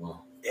 2019.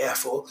 Wow. Yeah,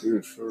 fool.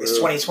 Dude, for It's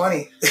real.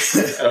 2020.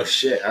 Oh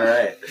shit! All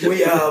right.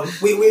 We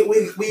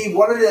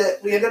wanted to.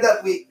 We ended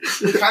up. We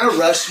kind of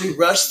rushed. We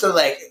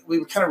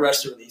kind of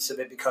rushed the release of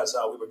it because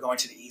we were going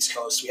to the East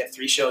Coast. We had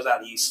 3 shows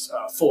out east.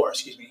 4,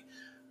 excuse me.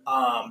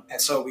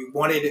 And so we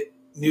wanted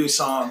new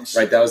songs.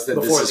 Right. That was the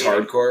This Is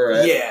Hardcore.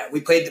 Right. Yeah,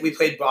 we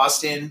played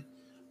Boston,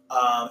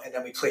 and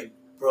then we played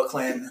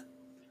Brooklyn.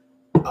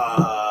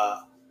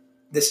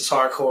 This Is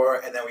Hardcore,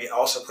 and then we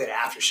also played an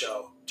after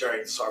show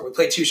during This Is Hardcore. We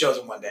played 2 shows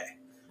in one day.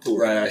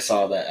 Right, I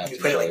saw that. After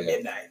we played like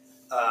midnight.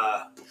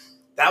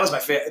 That was my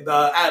favorite.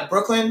 At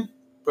Brooklyn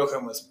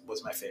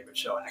was my favorite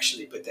show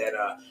actually. But then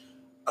a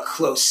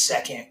close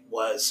second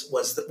was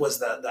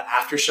the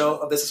after show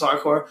of This Is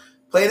Hardcore.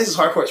 Playing This Is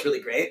Hardcore is really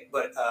great,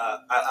 but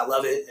I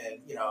love it, and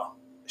you know,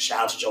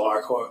 shout out to Joe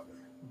Hardcore.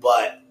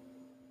 But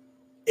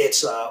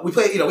it's we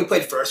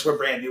played first. We're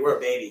brand new. We're a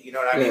baby. You know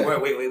what I mean? Yeah.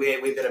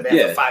 We've been a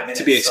band for 5 minutes.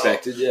 To be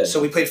expected. Yeah. So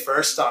we played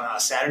first on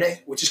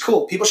Saturday, which is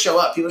cool. People show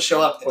up in the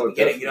beginning.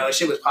 Definitely. You know, that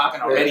shit was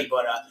popping already,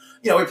 but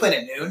you know, we played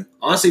at noon.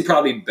 Honestly,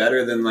 probably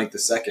better than like the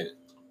second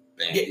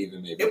band,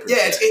 even maybe.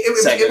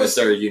 It was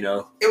third. You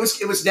know,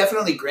 it was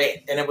definitely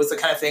great, and it was the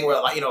kind of thing where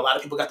a lot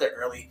of people got there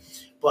early,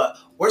 but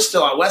we're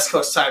still on West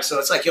Coast time, so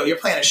it's like, yo, you're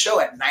playing a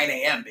show at 9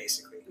 a.m.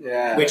 basically,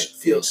 which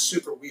feels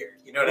super weird.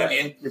 You know what I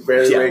mean? You're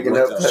barely waking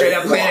up. Straight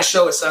up playing a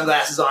show with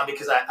sunglasses on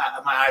because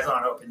my eyes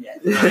aren't open yet.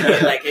 You know what I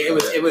mean? Like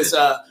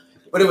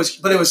but it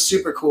was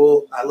super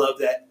cool. I love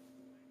that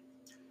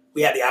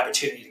we had the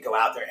opportunity to go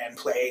out there and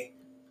play,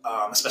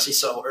 especially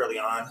so early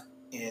on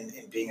in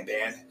being a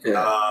band.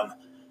 Yeah.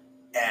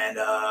 And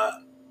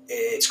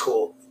it's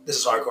cool. This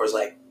Is Hardcore is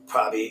like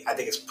I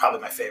think it's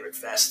probably my favorite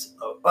fest.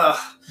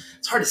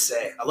 It's hard to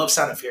say. I love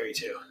Sound and Fury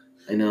too.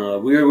 I know.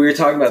 We were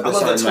talking about this. I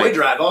love the Toy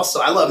Drive also.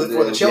 I love it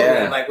for the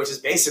children, Yeah. which is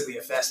basically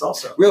a fest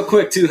also. Real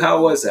quick too,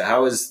 how was that?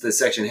 How was the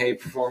Section Hey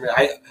performance?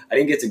 I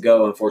didn't get to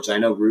go, unfortunately. I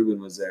know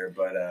Ruben was there,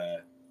 but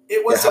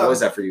It was. how was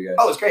that for you guys?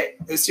 Oh, it was great.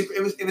 It was super.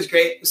 It was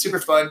great. It was super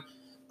fun.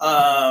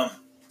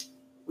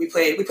 We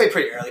played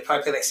pretty early.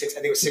 Probably played like 6. I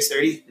think it was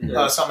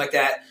 6:30, something like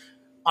that,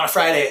 on a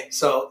Friday.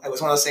 So it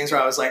was one of those things where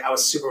I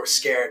was super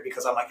scared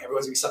because I'm like,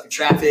 everyone's gonna be stuck in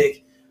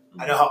traffic.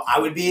 I know how I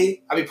would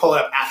be. I'd be pulling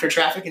up after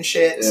traffic and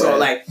shit. Yeah. So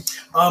like,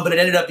 but it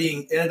ended up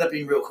being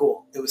real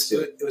cool. It was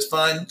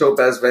fun. Dope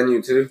ass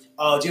venue too.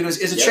 Oh, dude, it's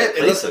a trip.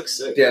 That place looks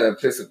sick. Yeah, that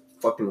place is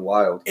fucking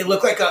wild. It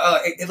looked like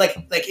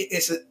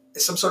it's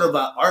some sort of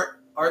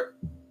art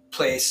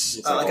place.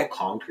 It's like all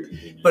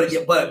concrete. But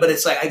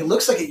it's like, it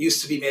looks like it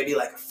used to be maybe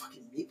like a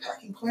fucking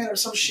meatpacking plant or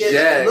some shit.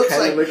 Yeah, it looks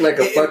kind of looked like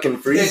a fucking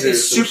freezer. It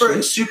was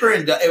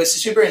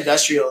super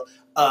industrial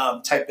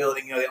type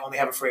building. You know, they only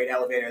have a freight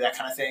elevator, that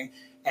kind of thing.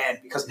 And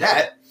because of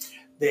that,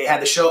 they had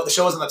the show. The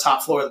show was on the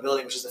top floor of the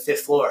building, which is the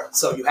 5th floor.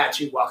 So you had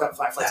to walk up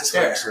 5 flights of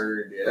stairs.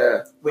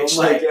 Yeah. Which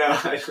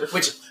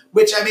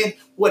I mean,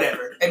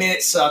 whatever. I mean,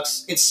 it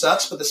sucks. It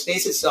sucks, but the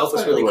space itself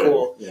was really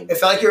cool. Yeah. It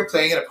felt like you were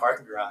playing in a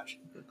parking garage.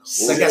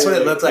 Like that's what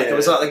it looked like. It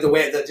was like the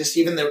way, just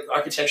even the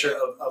architecture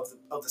of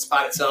the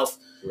spot itself.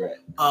 Right.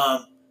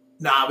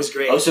 It was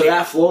great. Oh, so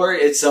that floor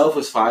itself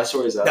was 5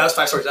 stories up? That was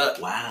 5 stories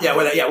up. Wow. Yeah,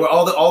 where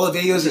all the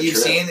videos that you've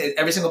seen,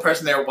 every single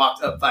person there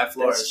walked up 5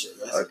 floors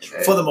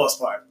for the most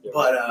part. Yeah.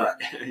 But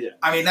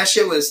I mean, that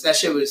shit was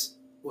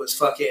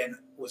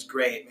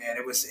great, man.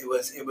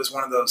 It was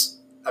one of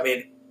those. I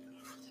mean,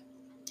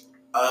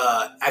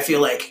 I feel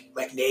like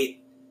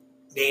Nate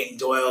and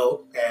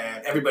Doyle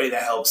and everybody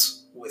that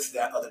helps with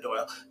that other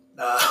Doyle.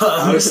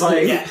 I was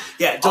like, yeah.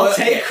 Doyle, I'll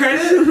take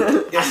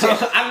credit.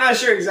 I'm not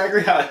sure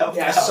exactly how it helped.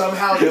 Yeah,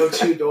 somehow no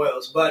 2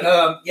 Doyles, but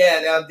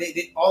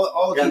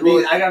all the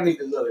people. I gotta meet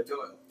this other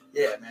Doyle.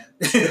 Yeah, man.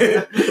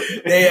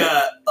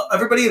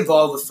 Everybody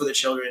involved for the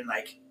children.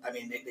 Like, I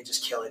mean, they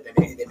just kill it. They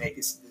make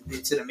this.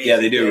 It's an amazing. Yeah,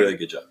 they do a really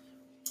good job.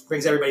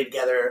 Brings everybody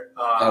together.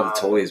 The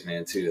toys,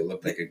 man, too. It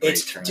looked like a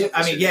great turnout.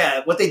 I mean,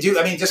 yeah, what they do.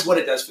 I mean, just what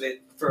it does for the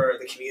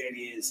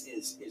community is. I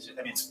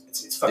mean,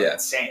 it's fucking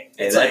insane.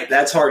 It's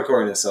that's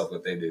hardcore in itself.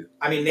 What they do.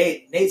 I mean,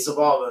 Nate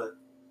Zavalva,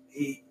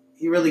 he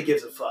really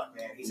gives a fuck,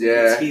 man. He's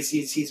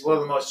one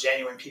of the most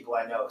genuine people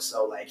I know.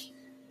 So like,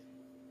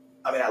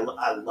 I mean,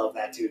 I love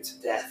that dude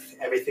to death.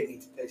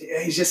 Everything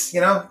he's just,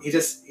 you know, he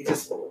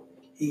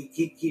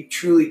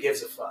truly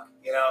gives a fuck,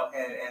 you know,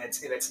 and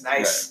it's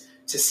nice. Right.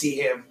 To see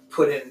him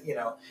put in, you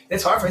know, and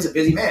it's hard for him. He's a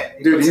busy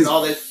man. Dude, he's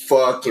all this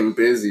fucking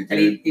busy, dude.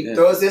 And he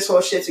throws this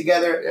whole shit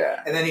together,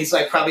 and then he's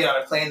like probably on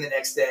a plane the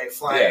next day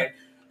flying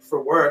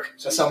for work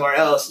to somewhere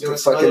else, doing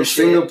some fucking other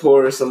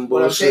Singapore or some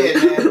bullshit. What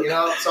I'm saying, man, you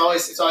know, it's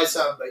always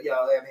something. But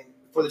I mean,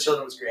 For the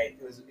Children was great.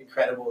 It was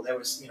incredible. There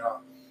was, you know,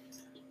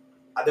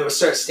 there were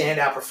certain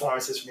standout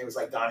performances for me. It was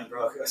like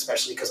Donnybrook,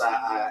 especially because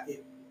they're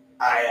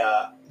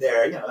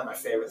they're my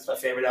favorite. It's my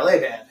favorite LA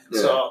band.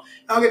 Yeah. So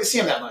I don't get to see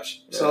them that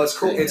much. Yeah. So it's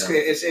cool. Yeah.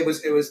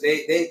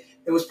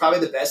 It was probably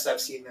the best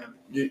I've seen them.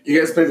 You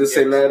guys played the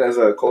same night as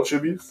Culture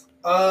Abuse?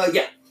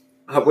 Yeah.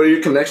 What are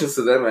your connections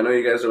to them? I know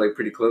you guys are like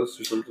pretty close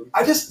or something.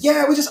 I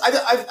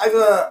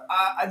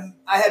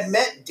had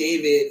met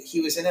David. He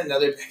was in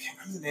another. I can't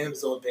remember the name of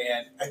his old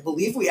band. I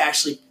believe we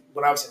actually,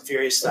 when I was in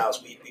Furious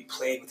Styles, we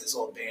played with his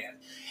old band,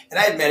 and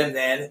I had met him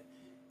then.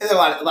 And then a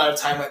lot of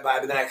time went by,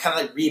 but then I kind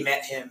of like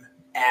re-met him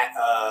at.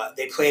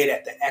 They played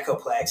at the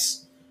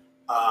Echoplex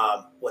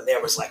when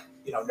there was like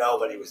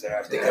nobody was there.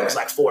 I think there was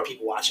like 4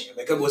 people watching it.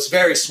 Like, it was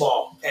very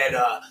small, and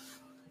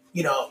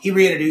he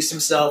reintroduced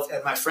himself,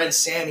 and my friend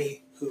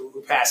Sammy,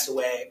 who passed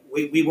away,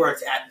 we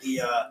worked at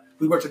the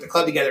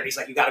club together, and he's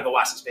like, you got to go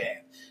watch this band.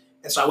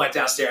 And so I went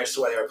downstairs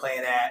to where they were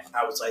playing at.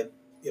 I was like,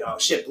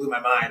 shit blew my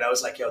mind. I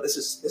was like, yo, this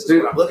is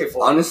Dude, what I'm looking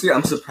for. Honestly,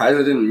 I'm surprised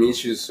I didn't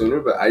meet you sooner,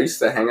 but I used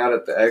to hang out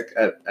at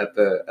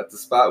the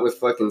spot with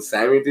fucking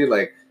Sammy, dude.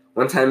 Like,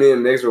 one time me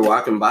and Migs were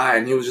walking by,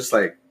 and he was just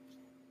like,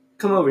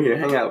 come over here,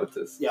 hang out with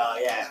us.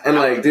 Yeah. And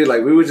like, dude,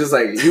 like, we would just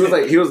like, he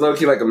was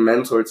low-key like a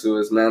mentor to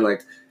us, man.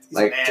 Like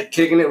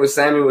kicking it with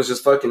Sammy was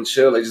just fucking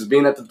chill. Like, just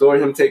being at the door,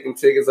 him taking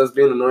tickets, us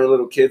being annoying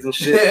little kids and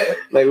shit.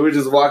 Like, we were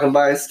just walking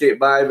by, skate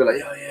by, be like,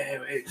 yo, yeah,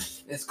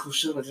 wait, that's cool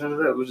shit. We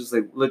were just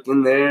like look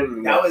in there.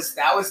 And, that was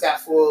that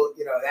full.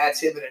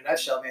 That's him in a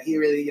nutshell, man. He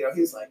really, he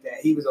was like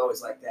that. He was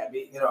always like that.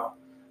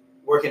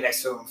 Working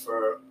next to him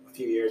for a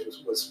few years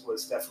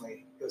was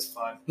definitely, it was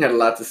fun. He had a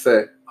lot to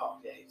say. Oh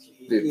yeah,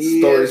 dude,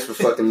 stories for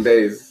fucking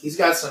days. He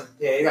got some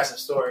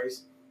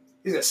stories.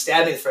 He was gonna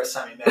stab me the first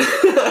time he met me.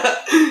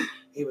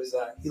 He was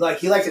he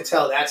liked to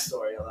tell that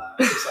story a lot.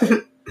 He's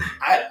like,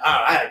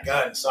 I had a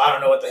gun, so I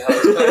don't know what the hell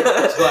his plan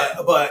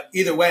was, but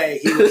either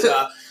way, he used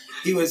to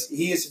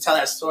tell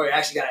that story.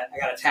 I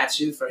got a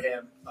tattoo for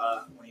him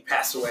when he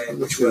passed away,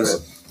 which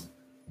was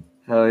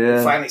hell yeah.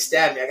 He finally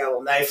stabbed me. I got a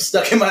little knife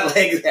stuck in my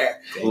leg there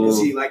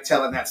because he liked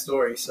telling that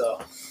story. So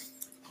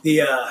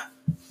but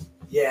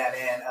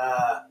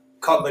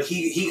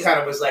he kind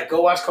of was like,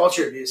 go watch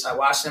Culture Abuse. I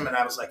watched him and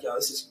I was like, yo,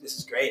 this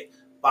is great.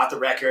 Bought the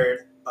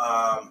record.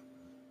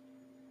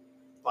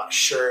 Bought a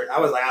shirt. I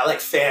was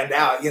fanned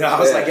out. I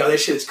was like, yo,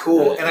 this shit is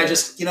cool. And I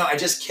just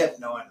kept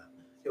knowing them.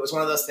 It was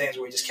one of those things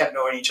where we just kept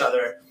knowing each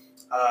other.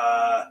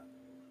 I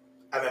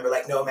remember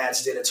like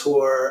Nomads did a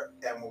tour,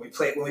 and when we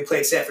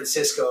played San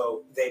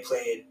Francisco, we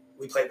played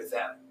with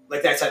them.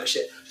 Like that type of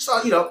shit. Just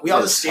all, we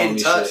all just stayed in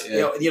touch.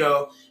 Shit,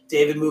 yeah.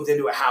 David moved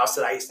into a house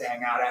that I used to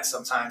hang out at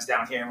sometimes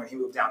down here when he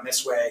moved down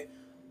this way.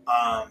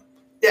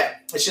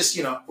 It's just,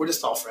 we're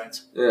just all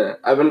friends. Yeah,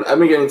 I've been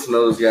getting to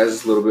know those guys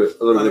just a little bit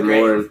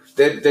more, and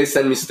they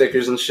send me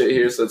stickers and shit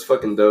here, so it's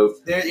fucking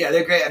dope.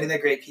 They're great. I mean, they're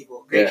great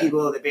people.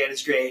 People. The band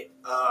is great.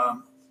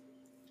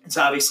 It's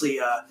obviously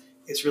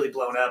it's really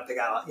blown up. They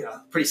got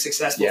pretty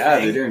successful. Yeah,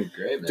 thing. they're doing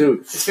great, man. Dude.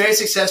 It's very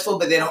successful,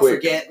 but they don't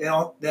forget. They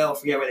don't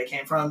forget where they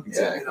came from.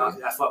 Exactly.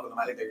 I fuck with them.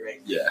 I think they're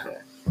great.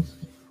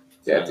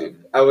 Yeah,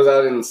 dude. I was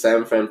out in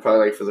San Fran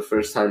probably for the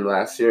first time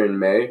last year in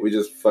May. We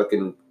just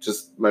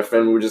my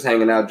friend, we were just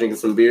hanging out, drinking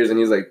some beers, and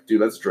he's like,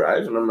 dude, let's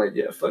drive. And I'm like,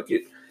 yeah, fuck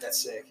it.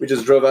 That's sick. We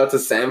just drove out to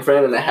San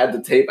Fran, and I had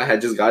the tape. I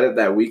had just got it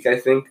that week, I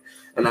think.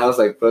 And I was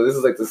like, bro, this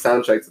is like the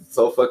soundtrack to this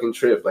whole fucking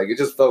trip. Like, it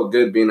just felt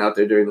good being out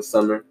there during the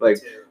summer. Like,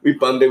 we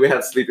bummed it. We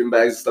had sleeping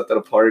bags and stuff at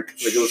a park.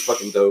 Like, it was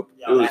fucking dope.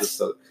 Yo, it was just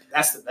so...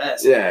 That's the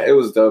best. Yeah, man. It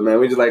was dope, man.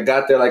 We just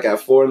got there at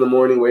 4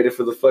 a.m, waited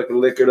for the fucking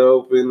liquor to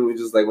open. We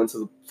just went to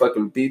the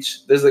fucking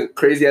beach. There's a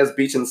crazy ass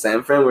beach in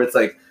San Fran where it's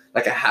like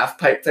a half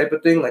pipe type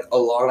of thing,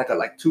 along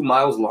 2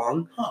 miles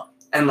long. Huh.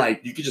 And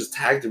you could just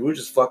tag it. We were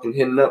just fucking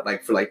hitting up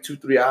for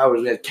 2-3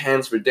 hours. We had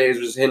cans for days.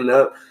 We were just hitting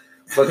up,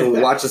 fucking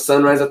watch the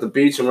sunrise at the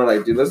beach, and we're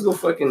like, dude, let's go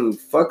fucking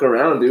fuck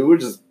around, dude. We're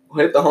just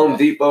hit the Home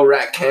Depot,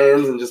 rack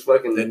cans, and just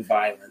fucking... Then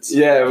violence.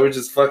 Yeah, we're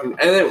just fucking...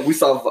 And then we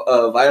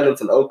saw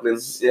Violence in Oakland.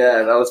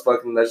 Yeah, that was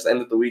fucking... That just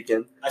ended the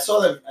weekend. I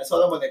saw them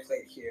when they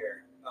played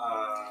here.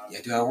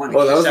 Dude, I want to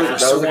that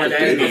was Sworn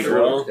Enemy,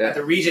 bro. At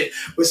the Region.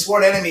 With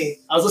Sworn Enemy.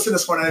 I was listening to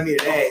Sworn Enemy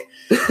today.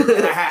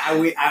 And I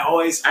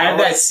have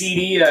that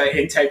CD,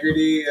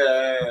 Integrity,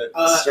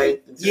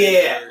 Strength.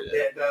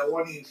 The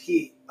one you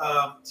keep.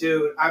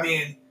 Dude, I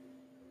mean,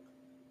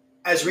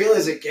 as real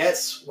as it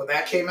gets, when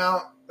that came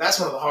out, that's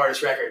one of the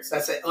hardest records.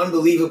 That's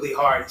unbelievably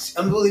hard. It's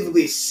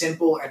unbelievably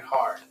simple and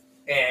hard.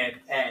 And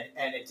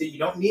you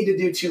don't need to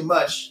do too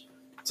much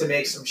to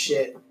make some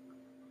shit.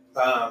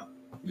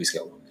 We just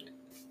got 1 minute.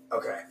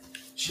 Okay.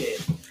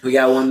 Shit. We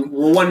got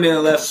 1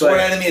 minute left. Sworn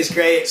Enemy is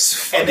great.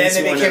 And then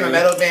they became a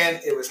metal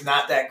band. It was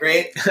not that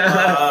great.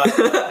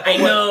 I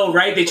know,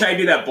 right? They tried to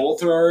do that Bolt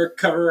Thrower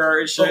cover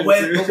art shit.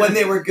 But when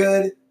they were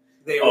good,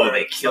 they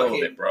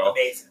killed it, bro.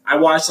 Amazing. I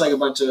watched a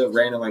bunch of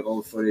random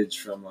old footage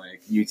from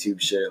YouTube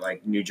shit,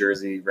 New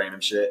Jersey random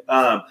shit.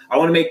 I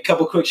want to make a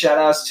couple quick shout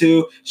outs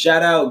too.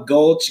 Shout out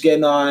Gulch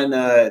getting on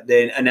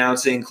the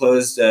announcing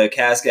closed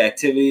casket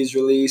activities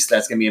release.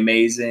 That's gonna be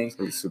amazing. It's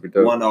gonna be super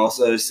dope. Want to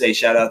also say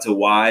shout out to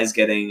Wise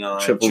getting on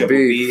Triple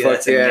B.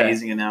 That's an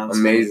amazing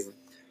announcement. Amazing.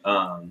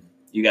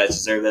 You guys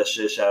deserve that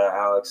shit. Shout out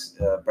Alex,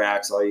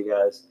 Brax, all you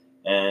guys.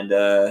 And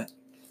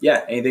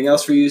anything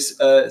else for you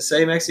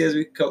say, Mexi, as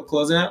we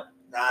closing out?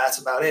 Nah, that's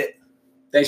about it.